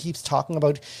Sacramento, he keeps talking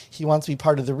about he wants to be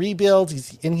part of the rebuild.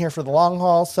 He's in here for the long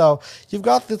haul. So you've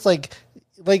got this like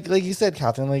you said,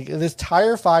 Catherine, like this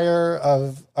tire fire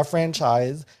of a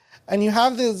franchise, and you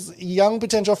have this young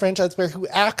potential franchise player who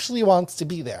actually wants to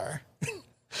be there.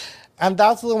 And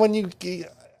that's the one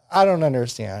I don't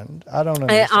understand.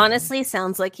 It honestly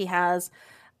sounds like he has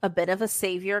a bit of a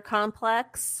savior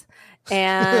complex.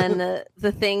 And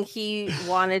the thing he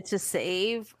wanted to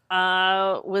save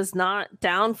was not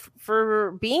down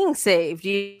for being saved.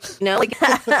 Like,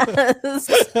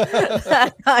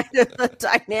 that kind of a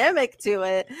dynamic to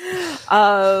it.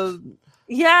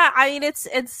 Yeah, I mean, it's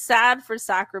sad for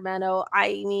Sacramento.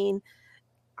 I mean,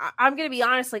 I'm going to be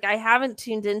honest, like, I haven't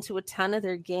tuned into a ton of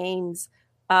their games.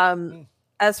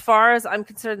 As far as I'm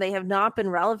concerned, they have not been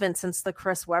relevant since the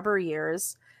Chris Webber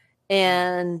years.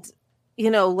 And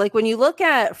like when you look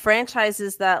at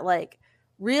franchises that like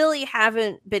really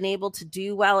haven't been able to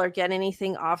do well or get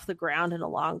anything off the ground in a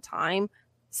long time,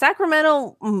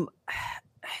 Sacramento,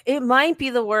 it might be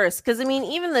the worst. Because I mean,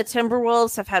 even the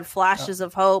Timberwolves have had flashes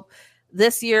of hope.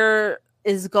 This year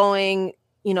is going,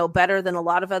 better than a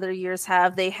lot of other years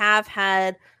have. They have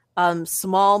had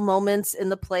small moments in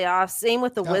the playoffs. Same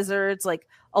with the Wizards. Like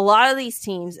a lot of these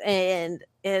teams and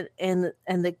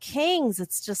the Kings,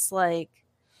 it's just like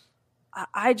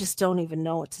I just don't even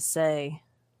know what to say.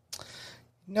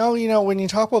 No, when you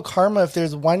talk about karma, if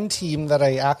there's one team that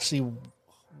I actually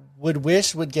would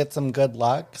wish would get some good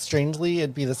luck, strangely,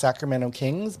 it'd be the Sacramento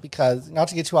Kings, because not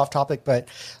to get too off topic, but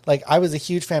like I was a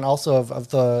huge fan also of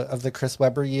the Chris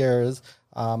Webber years,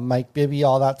 Mike Bibby,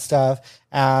 all that stuff.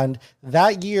 And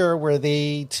that year where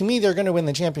they're going to win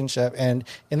the championship. And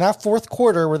in that fourth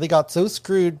quarter where they got so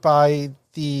screwed by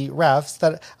the refs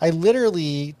that I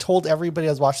literally told everybody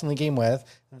I was watching the game with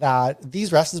that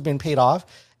these refs has been paid off,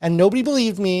 and nobody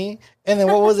believed me. And then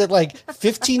what was it, like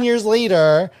 15 years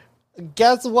later,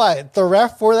 guess what? The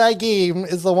ref for that game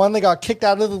is the one that got kicked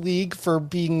out of the league for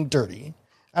being dirty.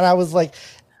 And I was like,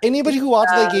 anybody who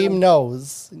watched that game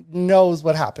knows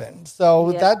what happened.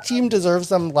 So that team deserves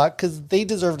some luck because they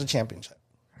deserved a championship.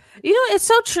 It's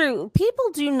so true.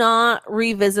 People do not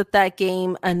revisit that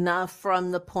game enough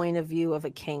from the point of view of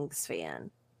a Kings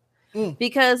fan.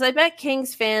 Because I bet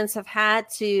Kings fans have had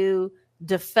to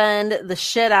defend the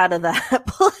shit out of that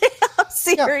playoff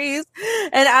series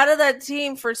and out of that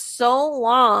team for so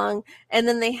long, and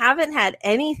then they haven't had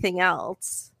anything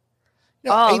else.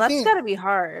 That's got to be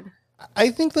hard. I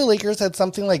think the Lakers had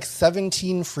something like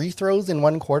 17 free throws in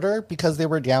one quarter because they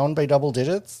were down by double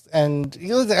digits. And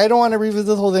I don't want to revisit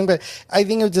the whole thing, but I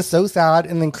think it was just so sad.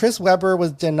 And then Chris Webber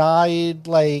was denied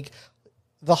like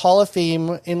the Hall of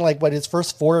Fame in like his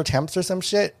first 4 attempts or some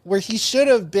shit, where he should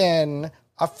have been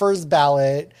a first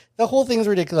ballot. The whole thing's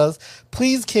ridiculous.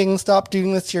 Please, King, stop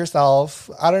doing this to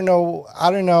yourself. I don't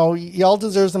know. Y'all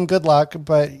deserve some good luck,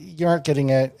 but you aren't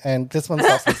getting it. And this one's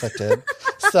self-inflicted.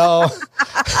 So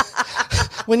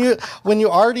when you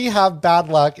already have bad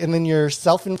luck and then you're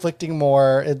self-inflicting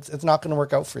more, it's not going to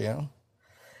work out for you.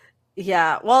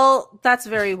 Yeah, well, that's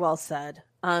very well said.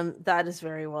 That is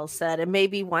very well said. And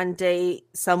maybe one day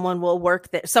someone will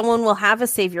work there. Someone will have a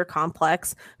savior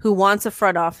complex who wants a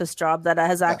front office job that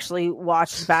has actually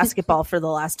watched basketball for the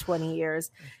last 20 years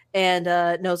and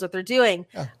knows what they're doing.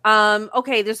 Yeah.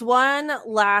 Okay, there's one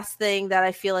last thing that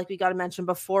I feel like we got to mention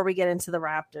before we get into the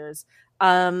Raptors.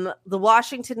 The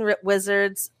Washington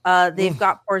Wizards, they've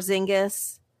got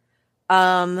Porzingis.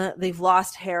 They've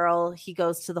lost Harrell. He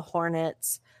goes to the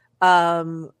Hornets.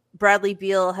 Bradley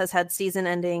Beal has had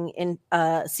season-ending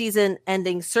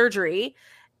surgery,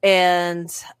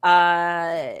 and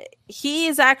he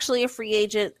is actually a free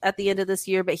agent at the end of this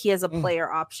year, but he has a player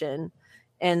option,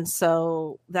 and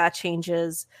so that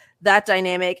changes that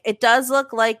dynamic. It does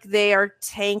look like they are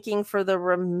tanking for the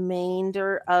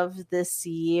remainder of this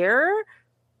year,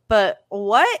 but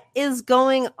what is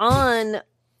going on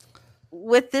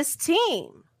with this team?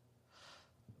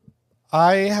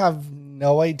 I have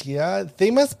no idea.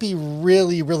 They must be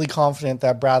really, really confident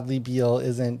that Bradley Beal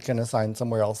isn't going to sign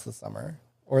somewhere else this summer,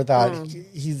 or that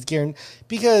he's guaranteed.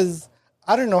 Because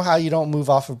I don't know how you don't move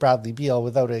off of Bradley Beal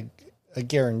without a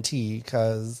guarantee.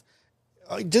 Because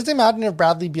just imagine if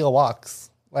Bradley Beal walks.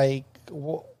 Like,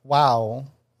 wow.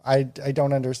 I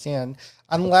don't understand.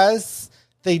 Unless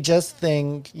they just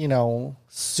think,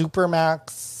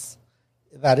 Supermax,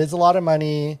 that is a lot of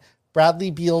money.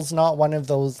 Bradley Beal's not one of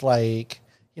those, like,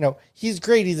 he's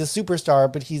great. He's a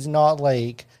superstar, but he's not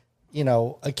like, a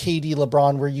KD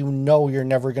LeBron where you're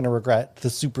never going to regret the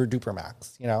super duper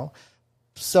max,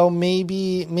 So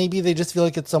maybe they just feel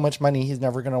like it's so much money he's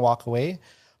never going to walk away.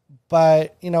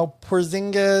 But,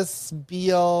 Porzingis,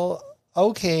 Beal,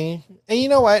 okay. And you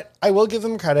know what? I will give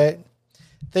them credit.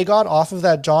 They got off of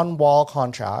that John Wall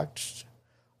contract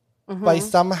by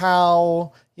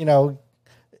somehow,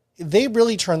 they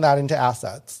really turned that into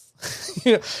assets.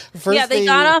 First they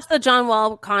got off the John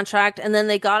Wall contract, and then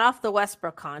they got off the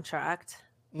Westbrook contract.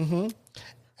 Mm-hmm.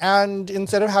 And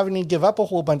instead of having to give up a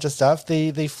whole bunch of stuff,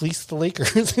 they fleeced the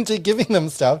Lakers into giving them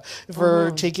stuff for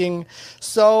taking.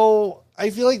 So I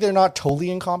feel like they're not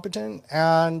totally incompetent.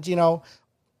 And Montrezl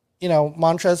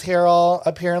Harrell,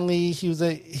 apparently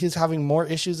he's having more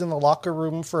issues in the locker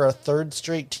room for a third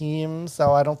straight team.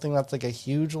 So I don't think that's like a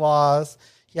huge loss.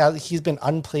 Yeah, he's been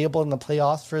unplayable in the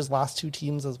playoffs for his last 2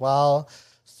 teams as well.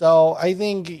 So I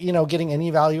think, getting any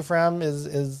value from him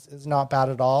is not bad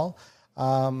at all.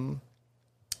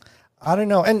 I don't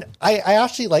know. And I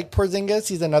actually like Porzingis.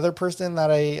 He's another person that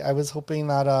I was hoping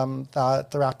that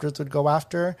that the Raptors would go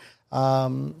after.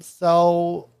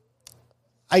 So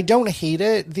I don't hate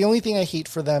it. The only thing I hate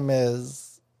for them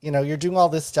is, you're doing all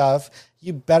this stuff.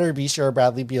 You better be sure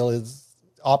Bradley Beal is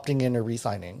opting in or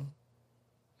re-signing.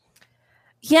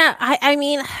 Yeah, I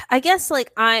mean, I guess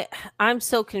like I'm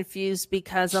so confused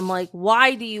because I'm like,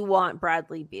 why do you want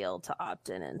Bradley Beal to opt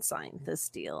in and sign this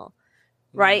deal?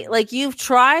 Right? Like you've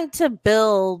tried to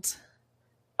build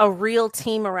a real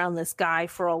team around this guy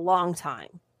for a long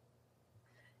time.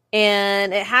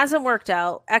 And it hasn't worked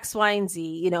out. X, Y, and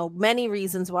Z, many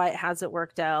reasons why it hasn't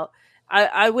worked out.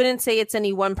 I wouldn't say it's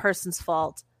any one person's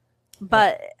fault.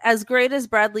 But as great as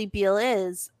Bradley Beal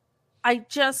is, I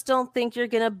just don't think you're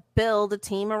going to build a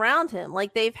team around him.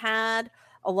 Like they've had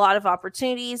a lot of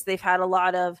opportunities. They've had a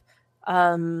lot of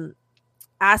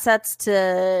assets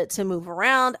to move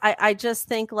around. I just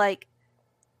think like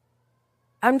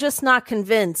I'm just not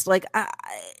convinced. Like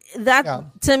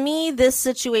to me, this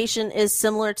situation is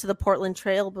similar to the Portland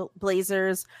Trail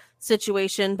Blazers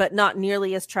situation, but not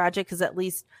nearly as tragic because at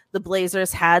least the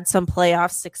Blazers had some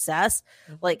playoff success.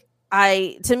 Like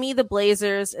to me, the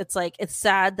Blazers, it's like, it's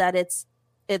sad that it's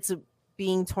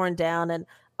being torn down. And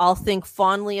I'll think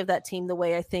fondly of that team the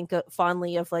way I think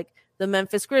fondly of like the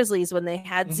Memphis Grizzlies when they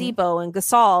had Z-Bo and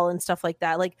Gasol and stuff like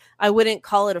that. Like I wouldn't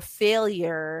call it a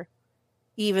failure,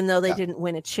 even though they didn't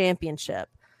win a championship.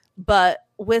 But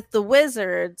with the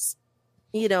Wizards,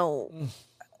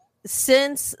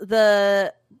 since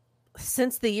the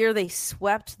year they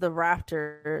swept the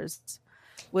Raptors,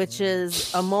 which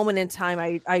is a moment in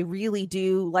time I really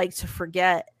do like to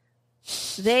forget,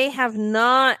 they have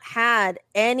not had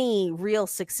any real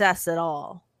success at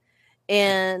all.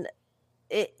 And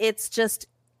it's just,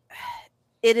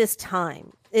 it is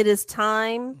time. It is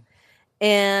time.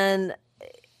 And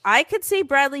I could see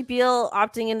Bradley Beal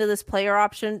opting into this player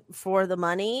option for the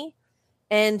money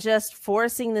and just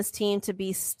forcing this team to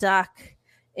be stuck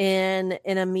in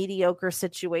a mediocre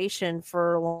situation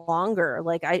for longer.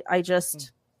 Like I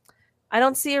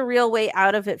don't see a real way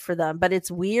out of it for them, but it's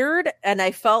weird. And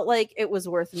I felt like it was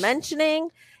worth mentioning.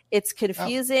 It's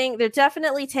confusing. They're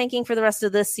definitely tanking for the rest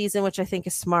of this season, which I think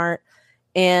is smart.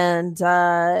 And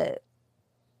I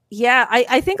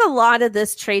think a lot of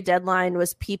this trade deadline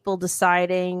was people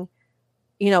deciding,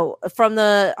 from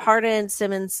the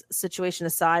Harden-Simmons situation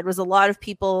aside, was a lot of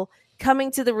people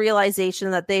coming to the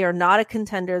realization that they are not a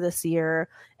contender this year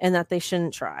and that they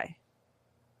shouldn't try.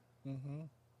 Mm-hmm.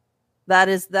 That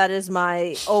is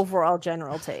my overall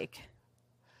general take.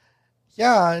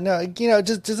 Yeah, no,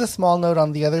 just a small note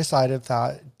on the other side of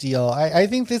that deal. I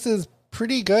think this is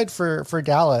pretty good for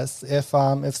Dallas if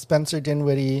Spencer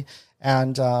Dinwiddie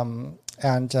and Davis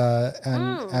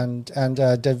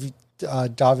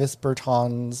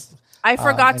Bertans. I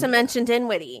forgot to mention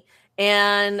Dinwiddie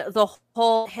and the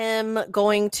whole him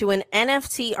going to an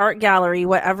NFT art gallery,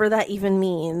 whatever that even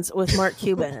means, with Mark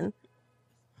Cuban.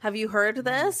 Have you heard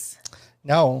this?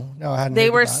 No, I hadn't.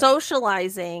 They were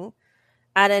socializing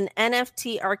at an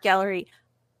NFT art gallery.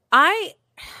 I'm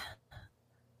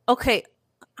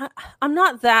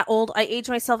not that old. I age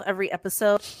myself every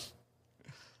episode.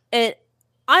 And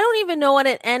I don't even know what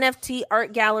an NFT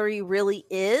art gallery really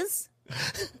is.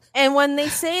 And when they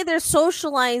say they're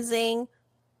socializing,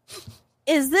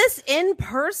 is this in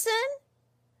person?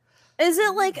 Is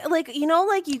it like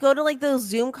you go to like those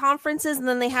Zoom conferences and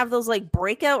then they have those like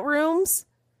breakout rooms?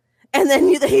 And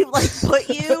then they like put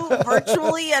you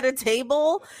virtually at a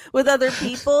table with other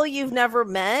people you've never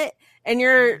met, and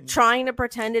you're trying to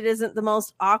pretend it isn't the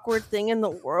most awkward thing in the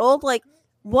world. Like,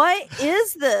 what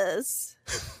is this?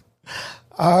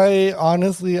 I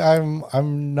honestly, I'm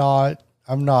not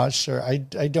sure. I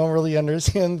don't really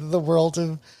understand the world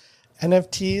of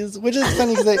NFTs, which is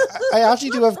funny because I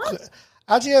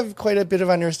actually have quite a bit of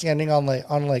understanding on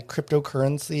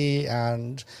cryptocurrency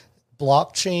and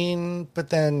blockchain, but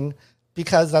then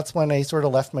because that's when I sort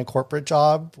of left my corporate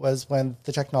job was when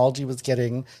the technology was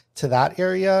getting to that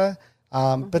area.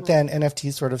 But then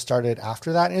NFTs sort of started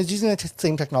after that, and it was using the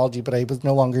same technology, but I was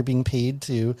no longer being paid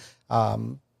to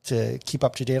keep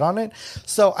up to date on it.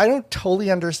 So I don't totally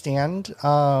understand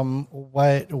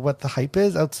what the hype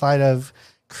is outside of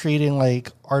creating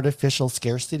like artificial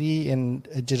scarcity in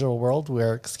a digital world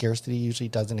where scarcity usually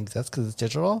doesn't exist because it's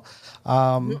digital.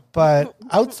 But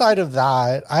outside of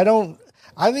that, I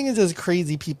think it's just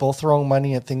crazy people throwing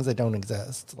money at things that don't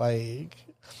exist. Like,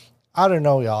 I don't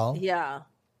know, y'all. Yeah.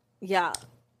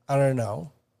 I don't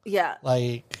know. Yeah.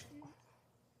 Like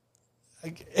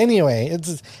anyway, it's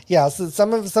just, so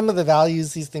some of the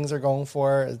values these things are going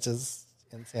for, it's just,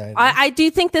 insanity. I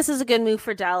do think this is a good move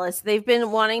for Dallas. They've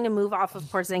been wanting to move off of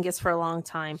Porzingis for a long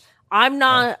time. I'm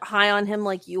not high on him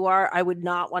like you are. I would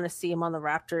not want to see him on the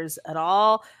Raptors at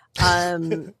all. I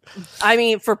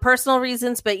mean, for personal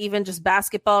reasons, but even just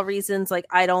basketball reasons, like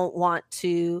I don't want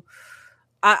to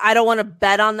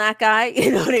bet on that guy.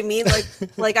 You know what I mean?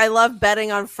 Like I love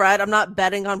betting on Fred. I'm not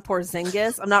betting on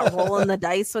Porzingis. I'm not rolling the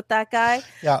dice with that guy.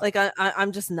 Yeah. Like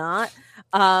I'm just not.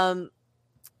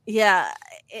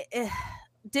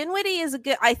 Dinwiddie is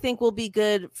I think will be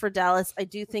good for Dallas. I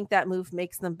do think that move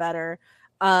makes them better.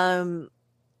 I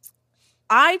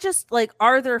just like,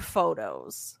 are there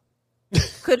photos?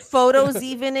 Could photos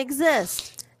even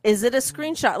exist? Is it a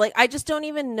screenshot? Like, I just don't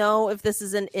even know if this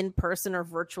is an in-person or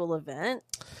virtual event.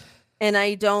 And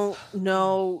I don't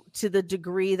know to the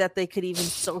degree that they could even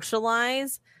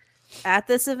socialize at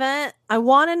this event. I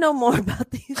want to know more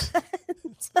about the event.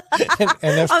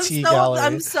 NFT gallery.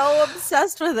 I'm so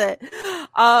obsessed with it.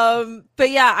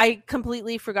 But yeah, I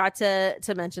completely forgot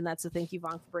to mention that. So thank you,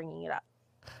 Vaughn, for bringing it up.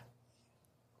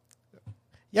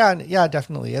 Yeah,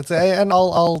 definitely. And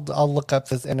I'll look up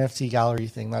this NFT gallery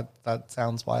thing. That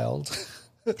sounds wild.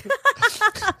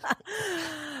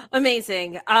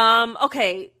 Amazing.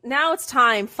 Okay, now it's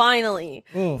time finally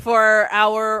for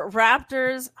our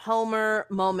Raptors Homer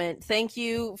moment. Thank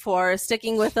you for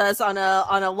sticking with us on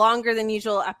a longer than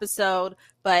usual episode,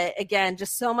 but again,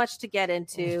 just so much to get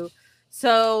into.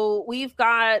 So we've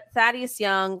got Thaddeus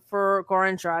Young for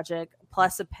Goran Dragic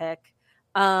plus a pick.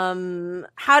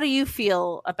 How do you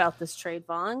feel about this trade,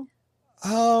 Vaughn?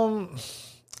 I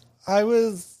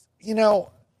was, it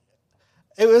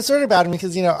was sort of bad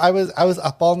because, I was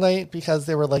up all night because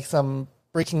there were like some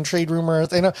breaking trade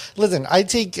rumors. I know, listen, I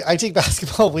take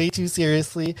basketball way too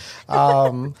seriously.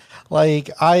 There's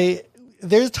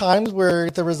times where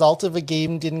the result of a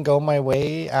game didn't go my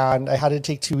way and I had to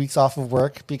take 2 weeks off of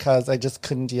work because I just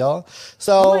couldn't deal.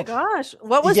 So, oh my gosh,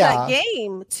 what was that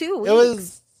game? 2 weeks. It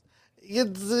was.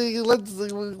 Was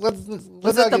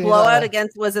it the blowout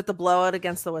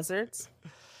against the Wizards?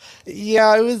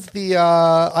 Yeah, it was the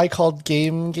I called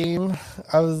game.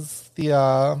 I was it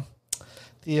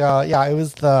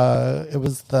was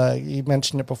the you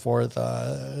mentioned it before,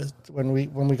 when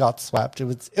we got swept. It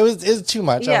was too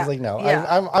much. Yeah, I was like, no,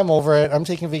 yeah. I'm over it. I'm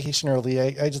taking vacation early.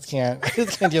 I just can't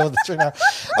deal with this right now.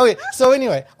 Okay, so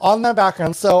anyway, on that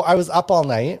background, so I was up all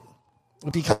night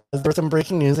because there was some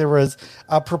breaking news. There was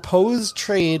a proposed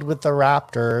trade with the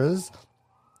Raptors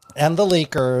and the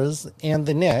Lakers and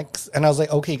the Knicks. And I was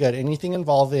like, okay, good. Anything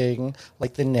involving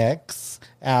like the Knicks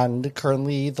and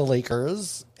currently the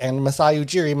Lakers and Masai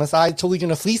Ujiri. Masai's totally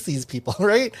going to fleece these people,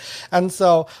 right? And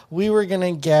so we were going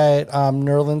to get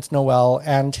Nerlens Noel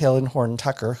and Talen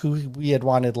Horton-Tucker, who we had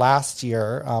wanted last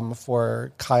year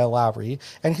for Kyle Lowry,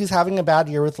 and who's having a bad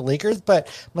year with the Lakers. But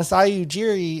Masai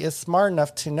Ujiri is smart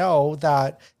enough to know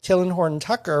that Talen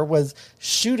Horton-Tucker was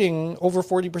shooting over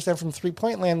 40% from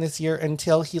three-point land this year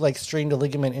until he strained a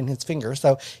ligament in his finger.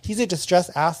 So he's a distressed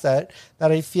asset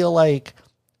that I feel like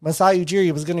Masai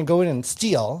Ujiri was going to go in and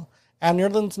steal. And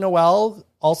Nerlens Noel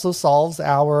also solves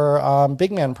our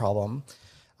big man problem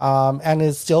and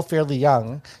is still fairly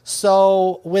young.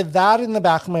 So with that in the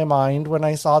back of my mind, when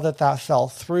I saw that fell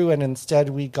through and instead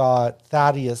we got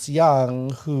Thaddeus Young,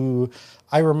 who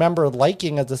I remember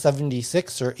liking as a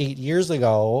 76er 8 years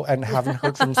ago and haven't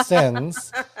heard from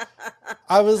since,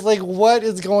 I was like, what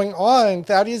is going on?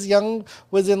 Thaddeus Young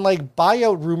was in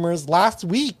buyout rumors last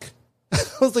week. I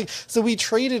was like, so we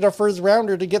traded a first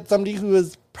rounder to get somebody who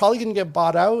is probably going to get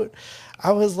bought out.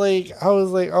 I was like,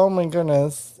 oh my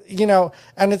goodness,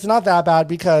 and it's not that bad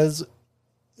because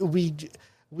we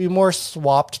more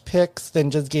swapped picks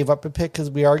than just gave up a pick, because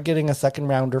we are getting a second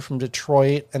rounder from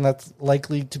Detroit, and that's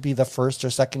likely to be the first or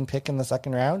second pick in the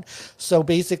second round. So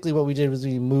basically what we did was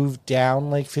we moved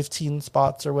down 15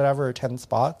 spots or whatever, or 10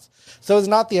 spots. So it's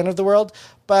not the end of the world,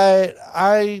 but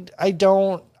I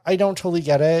don't totally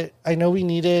get it. I know we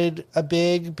needed a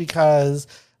big because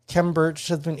Khem Birch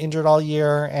has been injured all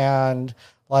year, and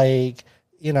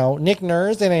Nick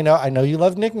Nurse, and I know you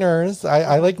love Nick Nurse.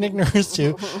 I like Nick Nurse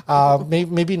too.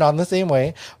 Maybe not in the same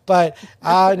way, but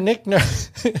Nick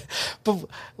Nurse,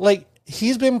 but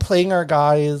he's been playing our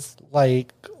guys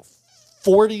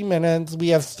 40 minutes. We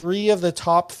have 3 of the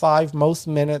top 5 most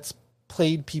minutes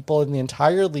played people in the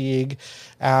entire league,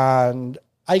 and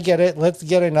I get it. Let's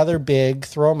get another big,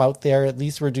 throw him out there, at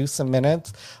least reduce some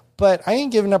minutes. But I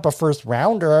ain't giving up a first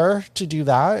rounder to do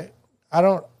that.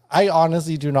 I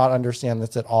honestly do not understand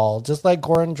this at all. Just like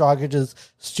Goran Dragic's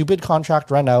stupid contract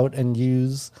run out and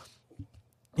use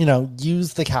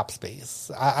the cap space.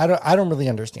 I don't really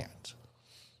understand.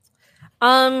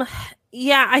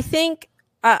 Yeah, I think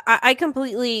I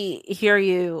completely hear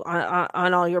you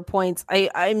on all your points.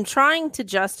 I'm trying to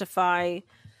justify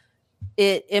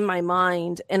it in my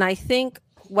mind, and I think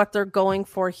what they're going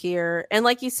for here, and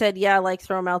like you said, yeah, like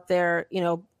throw him out there,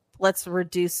 let's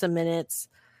reduce some minutes.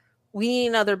 We need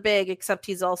another big, except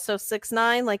he's also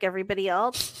 6'9", like everybody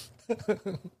else.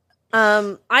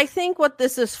 I think what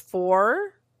this is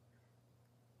for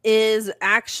is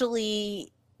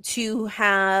actually to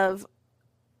have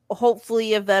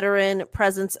hopefully a veteran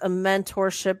presence, a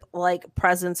mentorship like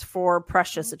presence for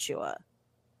Precious Achiuwa.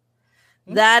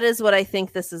 That is what I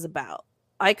think this is about.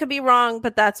 I could be wrong,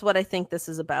 but that's what I think this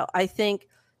is about. I think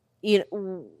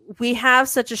we have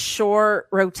such a short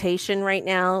rotation right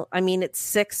now. I mean, it's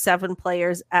 6-7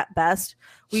 players at best.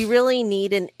 We really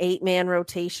need an 8-man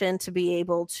rotation to be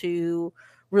able to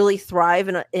really thrive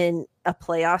in a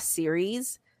playoff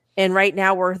series. And right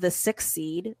now we're the 6th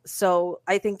seed. So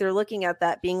I think they're looking at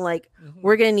that being like,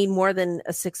 we're going to need more than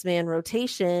a 6-man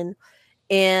rotation.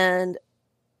 And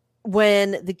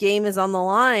when the game is on the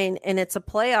line and it's a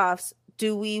playoffs,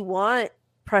 do we want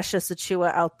Precious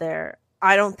Achiuwa out there?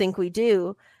 I don't think we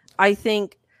do. I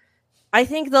think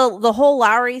the whole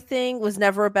Lowry thing was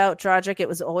never about Dragic. It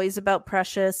was always about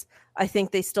Precious. I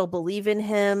think they still believe in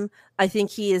him. I think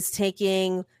he is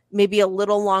taking maybe a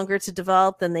little longer to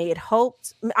develop than they had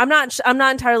hoped. I'm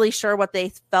not entirely sure what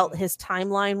they felt his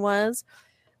timeline was.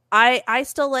 I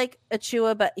still like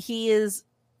Achiuwa, but he is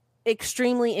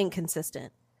extremely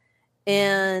inconsistent.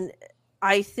 And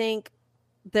I think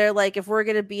they're like, if we're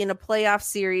going to be in a playoff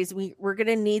series, we're going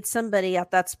to need somebody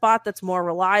at that spot that's more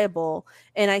reliable.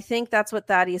 And I think that's what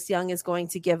Thaddeus Young is going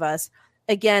to give us,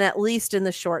 again, at least in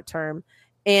the short term.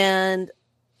 And,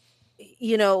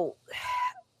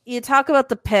 you talk about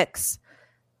the picks.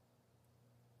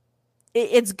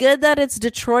 It's good that it's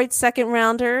Detroit's second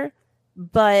rounder,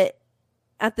 but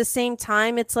at the same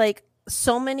time, it's like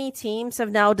so many teams have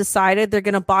now decided they're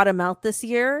going to bottom out this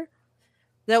year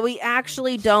that we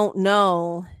actually don't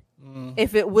know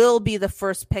if it will be the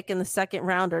first pick in the second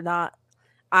round or not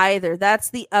either. That's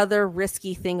the other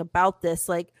risky thing about this.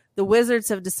 Like, the Wizards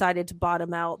have decided to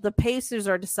bottom out. The Pacers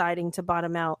are deciding to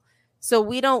bottom out. So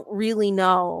we don't really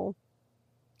know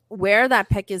where that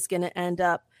pick is going to end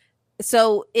up.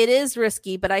 So it is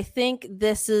risky, but I think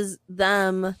this is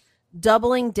them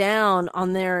doubling down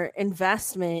on their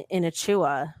investment in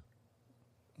Achiuwa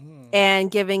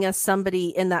and giving us somebody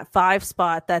in that 5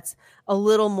 spot that's a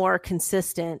little more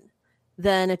consistent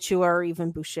than Achiuwa or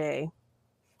even Boucher.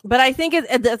 But I think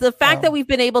the fact that we've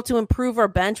been able to improve our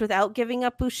bench without giving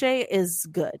up Boucher is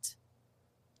good.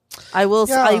 I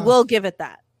will give it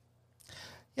that.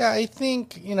 Yeah, I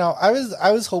think,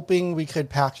 I was hoping we could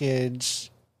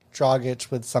package Dragic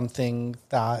with something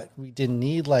that we didn't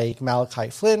need, like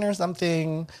Malachi Flynn or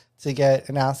something, to get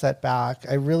an asset back.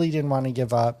 I really didn't want to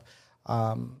give up,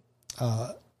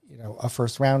 a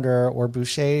first rounder or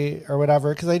Boucher or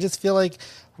whatever, because I just feel like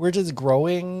we're just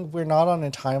growing. We're not on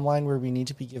a timeline where we need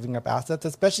to be giving up assets,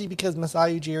 especially because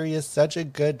Masai Ujiri is such a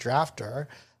good drafter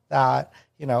that,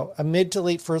 a mid to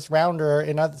late first rounder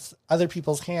in other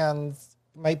people's hands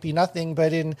might be nothing,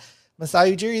 but in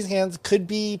Masai Ujiri's hands could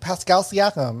be Pascal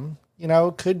Siakam,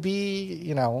 could be,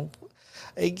 you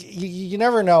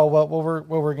never know what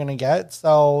we're going to get.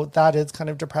 So that is kind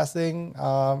of depressing.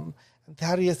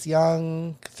 Thaddeus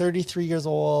Young, 33 years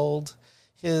old,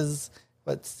 his,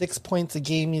 6 points a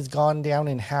game, he's gone down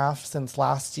in half since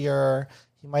last year.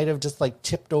 He might have just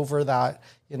tipped over that,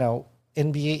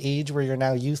 NBA age where you're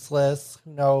now useless.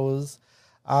 Who knows?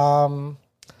 But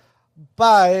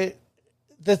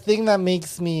the thing that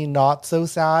makes me not so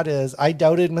sad is I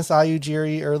doubted Masai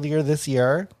Ujiri earlier this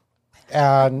year.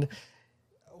 And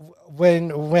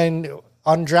when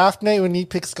on draft night, when he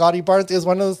picked Scotty Barnes, it was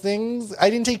one of those things.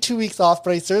 I didn't take 2 weeks off,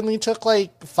 but I certainly took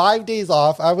 5 days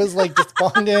off. I was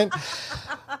despondent.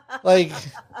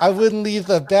 I wouldn't leave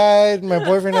the bed. My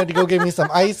boyfriend had to go get me some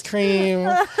ice cream.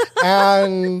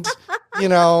 And,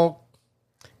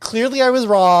 clearly I was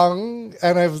wrong,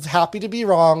 and I was happy to be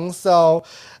wrong. So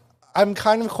I'm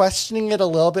kind of questioning it a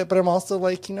little bit, but I'm also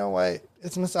like, you know what?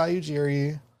 It's Masai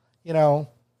Ujiri.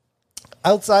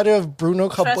 Outside of Bruno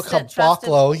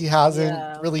Caboclo, he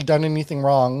hasn't really done anything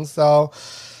wrong. So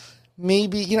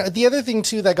maybe, the other thing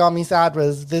too that got me sad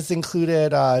was this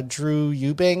included Drew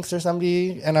Eubanks or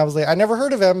somebody. And I was like, I never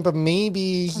heard of him, but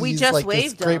maybe he's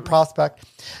this great prospect.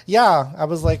 Yeah. I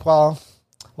was like, well,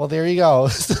 there you go.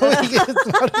 So it's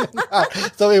not even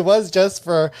that. So it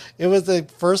was a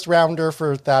first rounder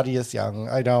for Thaddeus Young.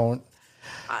 I don't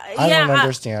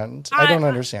understand. I don't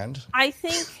understand.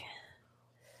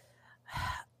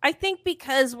 I think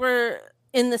because we're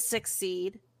in the 6th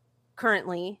seed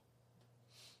currently,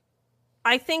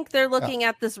 I think they're looking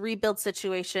at this rebuild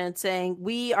situation and saying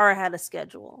we are ahead of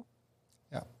schedule.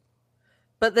 Yeah.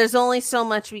 But there's only so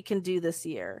much we can do this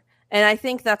year. And I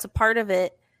think that's a part of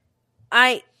it.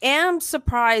 I am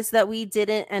surprised that we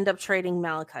didn't end up trading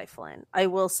Malachi Flynn. I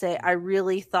will say I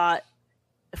really thought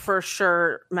for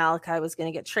sure Malachi was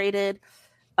going to get traded.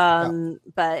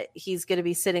 But he's going to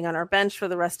be sitting on our bench for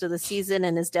the rest of the season,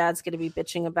 and his dad's going to be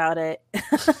bitching about it.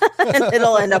 And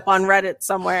it'll end up on Reddit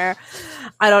somewhere.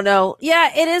 I don't know.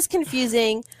 Yeah, it is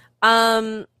confusing.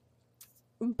 But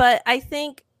I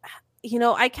think,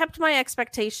 I kept my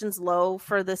expectations low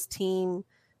for this team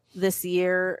this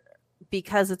year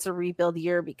because it's a rebuild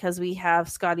year, because we have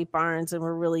Scotty Barnes and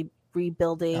we're really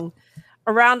rebuilding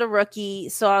around a rookie.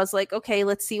 So I was like, okay,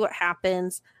 let's see what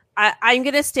happens. I'm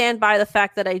going to stand by the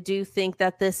fact that I do think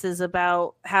that this is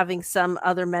about having some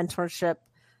other mentorship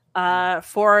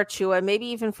for Achiuwa, maybe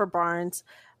even for Barnes.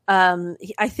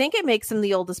 I think it makes him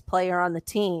the oldest player on the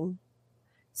team.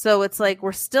 So it's like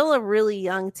we're still a really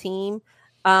young team.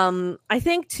 I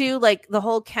think too, like the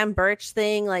whole Khem Birch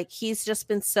thing, like he's just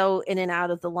been so in and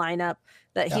out of the lineup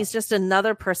that he's just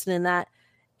another person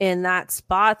in that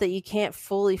spot that you can't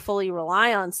fully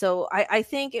rely on. So I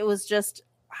think it was just,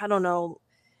 I don't know,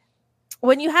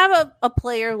 when you have a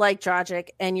player like Dragic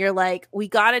and you're like, we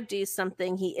got to do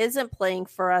something, he isn't playing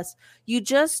for us, you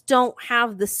just don't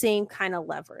have the same kind of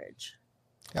leverage.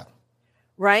 Yeah.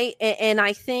 Right. And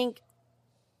I think,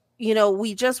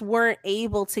 we just weren't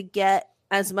able to get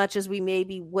as much as we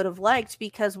maybe would have liked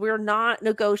because we're not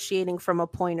negotiating from a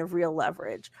point of real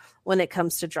leverage when it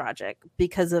comes to Dragic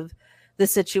because of the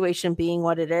situation being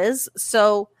what it is.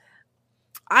 So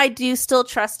I do still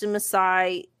trust in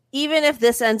Masai. Even if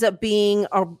this ends up being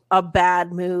a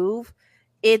bad move,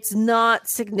 it's not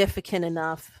significant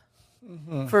enough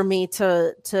for me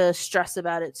to stress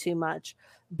about it too much.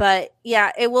 But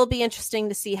yeah, it will be interesting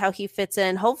to see how he fits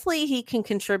in. Hopefully he can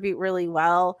contribute really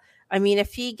well. I mean,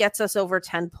 if he gets us over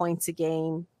 10 points a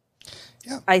game,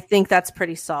 I think that's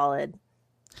pretty solid.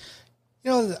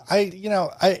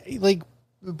 I like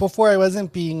before I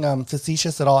wasn't being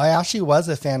facetious at all. I actually was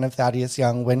a fan of Thaddeus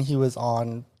Young when he was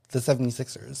on the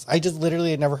 76ers. I just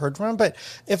literally had never heard from him. But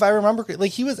if I remember,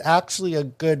 like he was actually a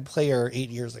good player 8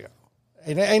 years ago.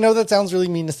 And I know that sounds really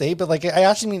mean to say, but like I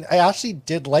actually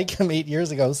did like him 8 years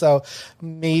ago. So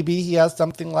maybe he has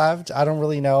something left. I don't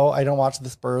really know. I don't watch the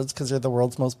Spurs because they're the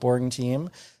world's most boring team.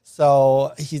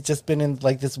 So he's just been in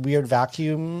like this weird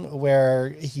vacuum where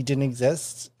he didn't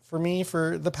exist for me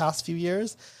for the past few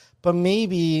years. But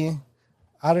maybe,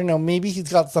 I don't know, maybe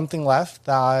he's got something left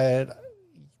that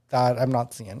I'm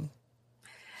not seeing.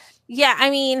 Yeah,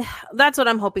 I mean, that's what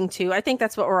I'm hoping too. I think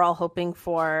that's what we're all hoping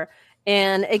for.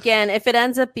 And again, if it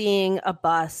ends up being a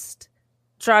bust,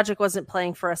 Dragic wasn't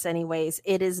playing for us anyways.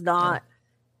 It is not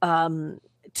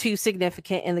too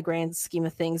significant in the grand scheme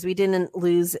of things. We didn't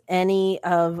lose any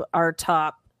of our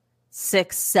top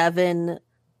 6, 7,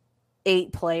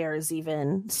 8 players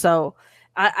even. So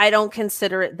I don't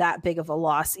consider it that big of a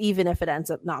loss, even if it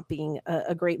ends up not being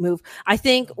a great move. I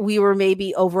think we were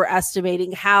maybe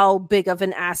overestimating how big of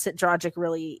an asset Dragic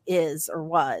really is or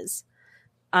was.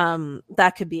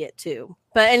 That could be it too.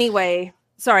 But anyway,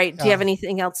 sorry. Do you have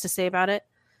anything else to say about it?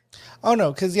 Oh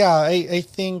no, because I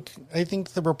think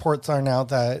the reports are now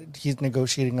that he's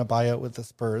negotiating a buyout with the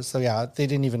Spurs. So yeah, they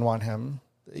didn't even want him.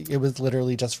 It was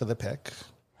literally just for the pick.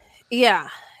 Yeah.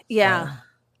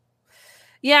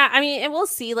 I mean, and we'll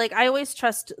see. Like I always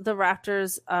trust the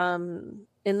Raptors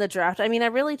in the draft. I mean, I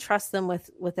really trust them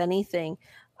with anything.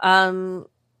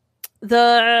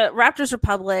 The Raptors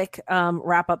Republic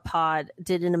wrap-up pod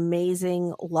did an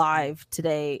amazing live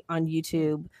today on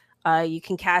YouTube. You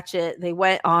can catch it. They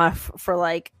went off for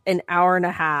like an hour and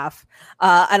a half.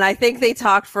 And I think they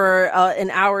talked for an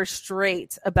hour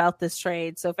straight about this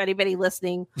trade. So if anybody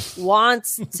listening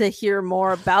wants to hear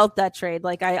more about that trade,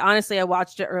 like I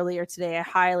watched it earlier today. I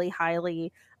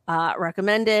highly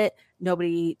recommend it.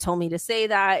 Nobody told me to say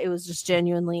that. It was just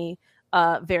genuinely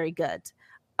very good.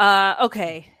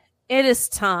 Okay. It is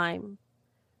time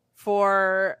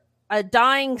for a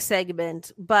dying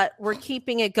segment, but we're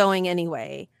keeping it going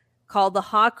anyway, called the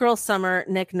Hot Girl Summer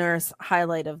Nick Nurse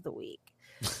Highlight of the Week.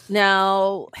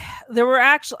 Now, there were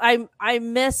actually, I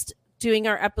missed doing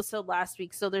our episode last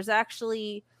week, so there's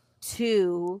actually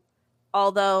 2,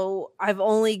 although I've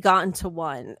only gotten to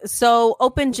 1. So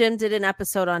Open Gym did an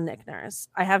episode on Nick Nurse.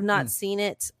 I have not seen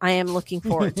it. I am looking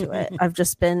forward to it. I've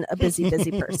just been a busy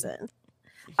person.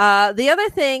 The other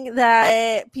thing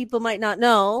that people might not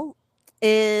know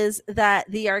is that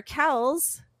the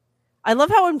Arkells, I love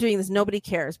how I'm doing this. Nobody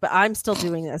cares, but I'm still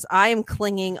doing this. I am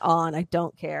clinging on. I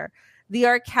don't care. The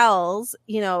Arkells,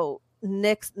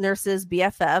 Nick Nurse's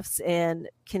BFFs and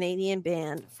Canadian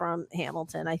band from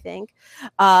Hamilton, I think.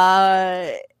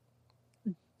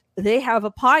 They have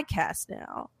a podcast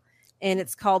now, and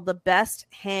it's called the Best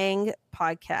Hang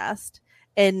Podcast.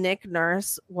 And Nick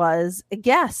Nurse was a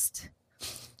guest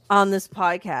on this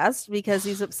podcast because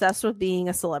he's obsessed with being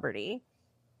a celebrity.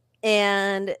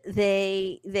 And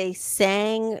they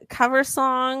sang cover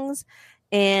songs,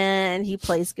 and he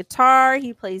plays guitar,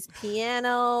 he plays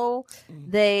piano.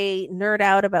 They nerd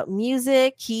out about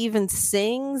music. He even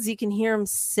sings. You can hear him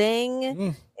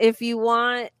sing if you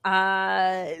want.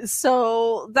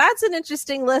 So that's an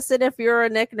interesting listen. If you're a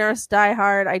Nick Nurse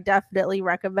diehard, I definitely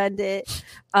recommend it.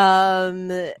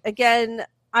 Again,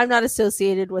 I'm not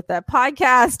associated with that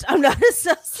podcast. I'm not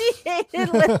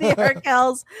associated with the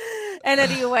Arkells in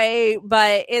any way,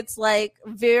 but it's like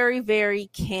very, very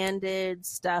candid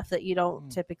stuff that you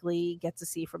don't typically get to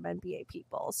see from NBA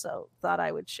people. So thought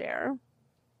I would share.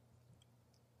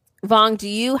 Vong, do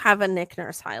you have a Nick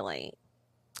Nurse highlight?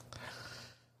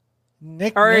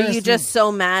 Or are you just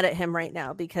so mad at him right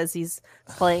now because he's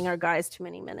playing our guys too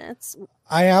many minutes?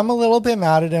 I am a little bit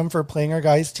mad at him for playing our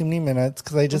guys too many minutes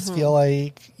because I just feel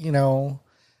like,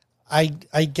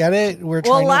 I get it. We're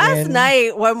trying to win. Last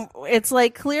night when it's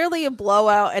like clearly a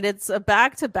blowout and it's a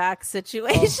back-to-back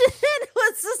situation, it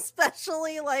was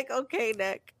especially like, okay,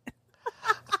 Nick.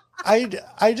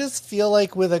 I just feel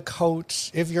like with a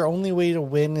coach, if your only way to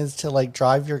win is to like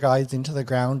drive your guys into the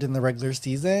ground in the regular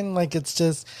season, like it's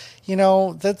just,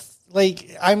 that's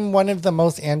like, I'm one of the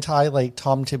most anti like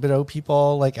Tom Thibodeau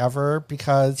people like ever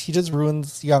because he just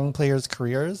ruins young players'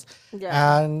 careers.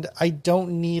 Yeah. And I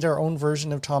don't need our own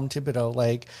version of Tom Thibodeau.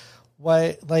 Like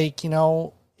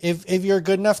if you're a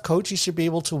good enough coach, you should be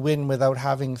able to win without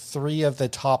having 3 of the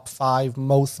top 5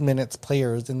 most minutes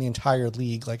players in the entire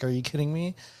league. Like, are you kidding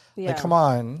me? Yeah. Like, come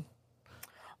on.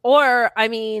 Or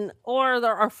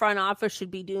our front office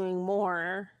should be doing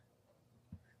more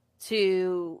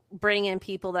to bring in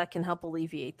people that can help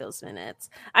alleviate those minutes.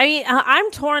 I mean, I'm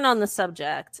torn on the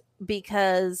subject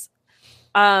because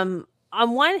on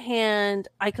one hand,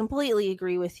 I completely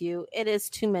agree with you. It is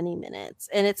too many minutes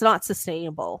and it's not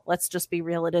sustainable. Let's just be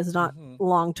real. It is not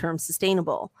long-term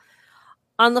sustainable.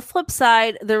 On the flip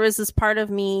side, there is this part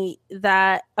of me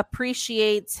that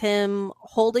appreciates him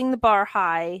holding the bar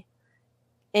high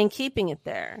and keeping it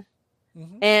there.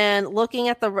 And looking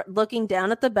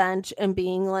down at the bench and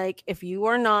being like, if you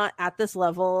are not at this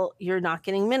level, you're not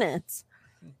getting minutes.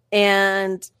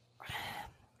 And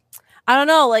I don't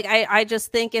know, like I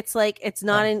just think it's like it's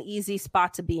not an easy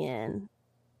spot to be in.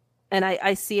 And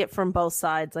I see it from both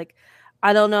sides. Like,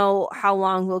 I don't know how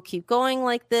long we'll keep going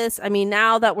like this. I mean,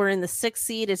 now that we're in the 6th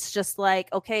seed, it's just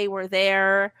like, okay, we're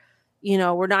there.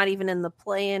 We're not even in the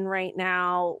play-in right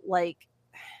now. Like,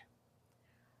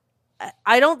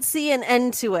 I don't see an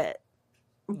end to it,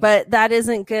 but that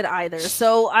isn't good either.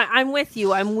 So I'm with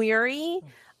you. I'm weary.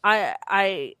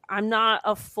 I'm not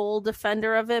a full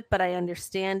defender of it, but I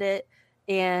understand it.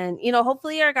 And,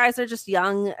 hopefully our guys are just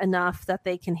young enough that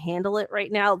they can handle it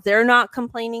right now. They're not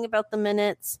complaining about the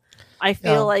minutes. I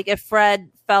feel like if Fred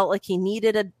felt like he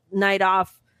needed a night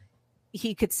off,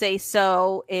 he could say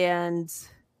so, and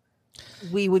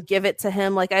we would give it to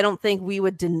him. Like, I don't think we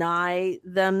would deny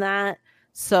them that.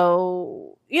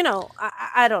 So,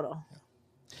 I don't know.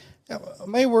 Yeah,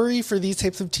 my worry for these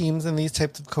types of teams and these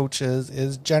types of coaches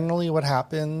is generally what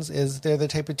happens is they're the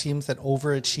type of teams that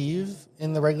overachieve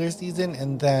in the regular season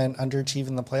and then underachieve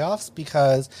in the playoffs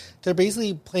because they're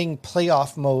basically playing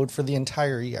playoff mode for the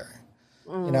entire year,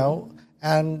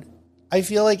 And I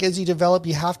feel like as you develop,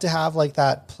 you have to have like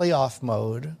that playoff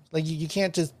mode. Like you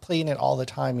can't just play in it all the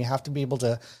time. You have to be able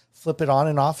to flip it on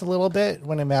and off a little bit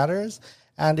when it matters.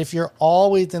 And if you're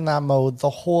always in that mode the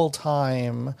whole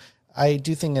time, I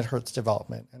do think it hurts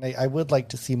development. And I would like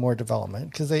to see more development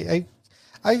because I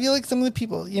feel like some of the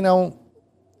people,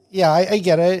 I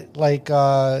get it. Like,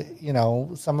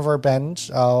 some of our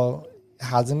bench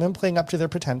hasn't been playing up to their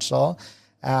potential.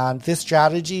 And this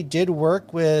strategy did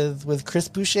work with Chris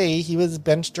Boucher. He was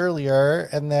benched earlier,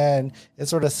 and then it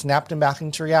sort of snapped him back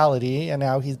into reality, and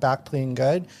now he's back playing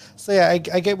good. So, yeah, I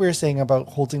get what you're saying about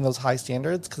holding those high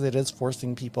standards because it is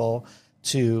forcing people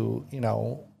to,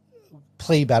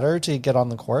 play better to get on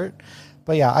the court.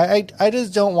 But, yeah, I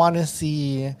just don't want to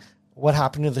see what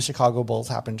happened to the Chicago Bulls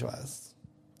happen to us.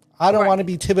 I don't want to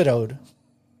be Thibodeau'd.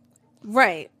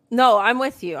 Right. No, I'm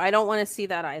with you. I don't want to see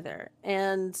that either.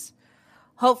 And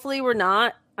hopefully we're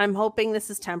not. I'm hoping this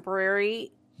is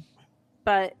temporary.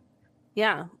 But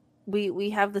yeah, we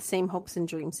have the same hopes and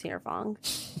dreams here, Vong.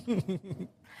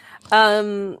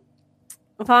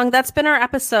 Vong, that's been our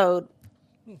episode.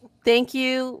 Thank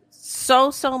you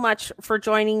so much for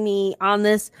joining me on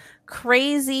this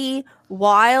crazy,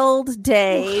 wild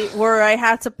day where I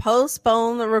had to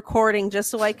postpone the recording just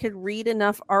so I could read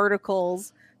enough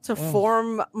articles to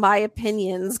form my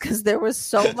opinions because there was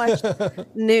so much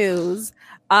news.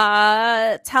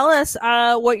 Tell us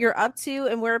what you're up to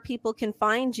and where people can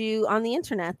find you on the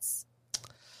internets.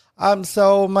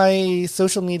 So my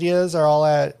social medias are all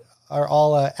at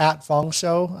Vong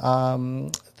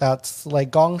Show. That's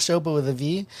like Gong Show, but with a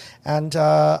V. And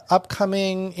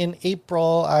upcoming in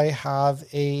April, I have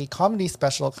a comedy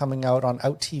special coming out on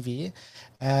Out TV.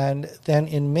 And then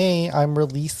in May, I'm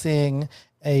releasing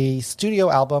a studio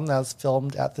album that was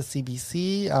filmed at the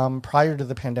CBC prior to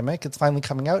the pandemic. It's finally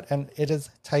coming out, and it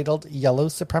is titled Yellow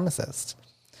Supremacist.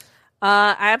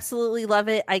 I absolutely love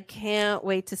it. I can't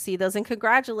wait to see those. And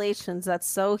congratulations. That's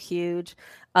so huge.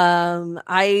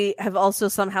 I have also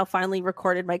somehow finally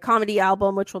recorded my comedy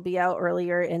album, which will be out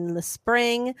earlier in the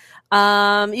spring.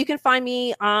 You can find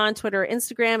me on Twitter or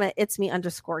Instagram at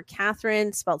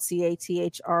itsme_Catherine, spelled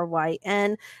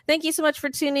CATHRYN. Thank you so much for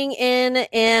tuning in,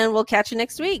 and we'll catch you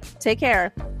next week. Take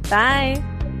care. Bye.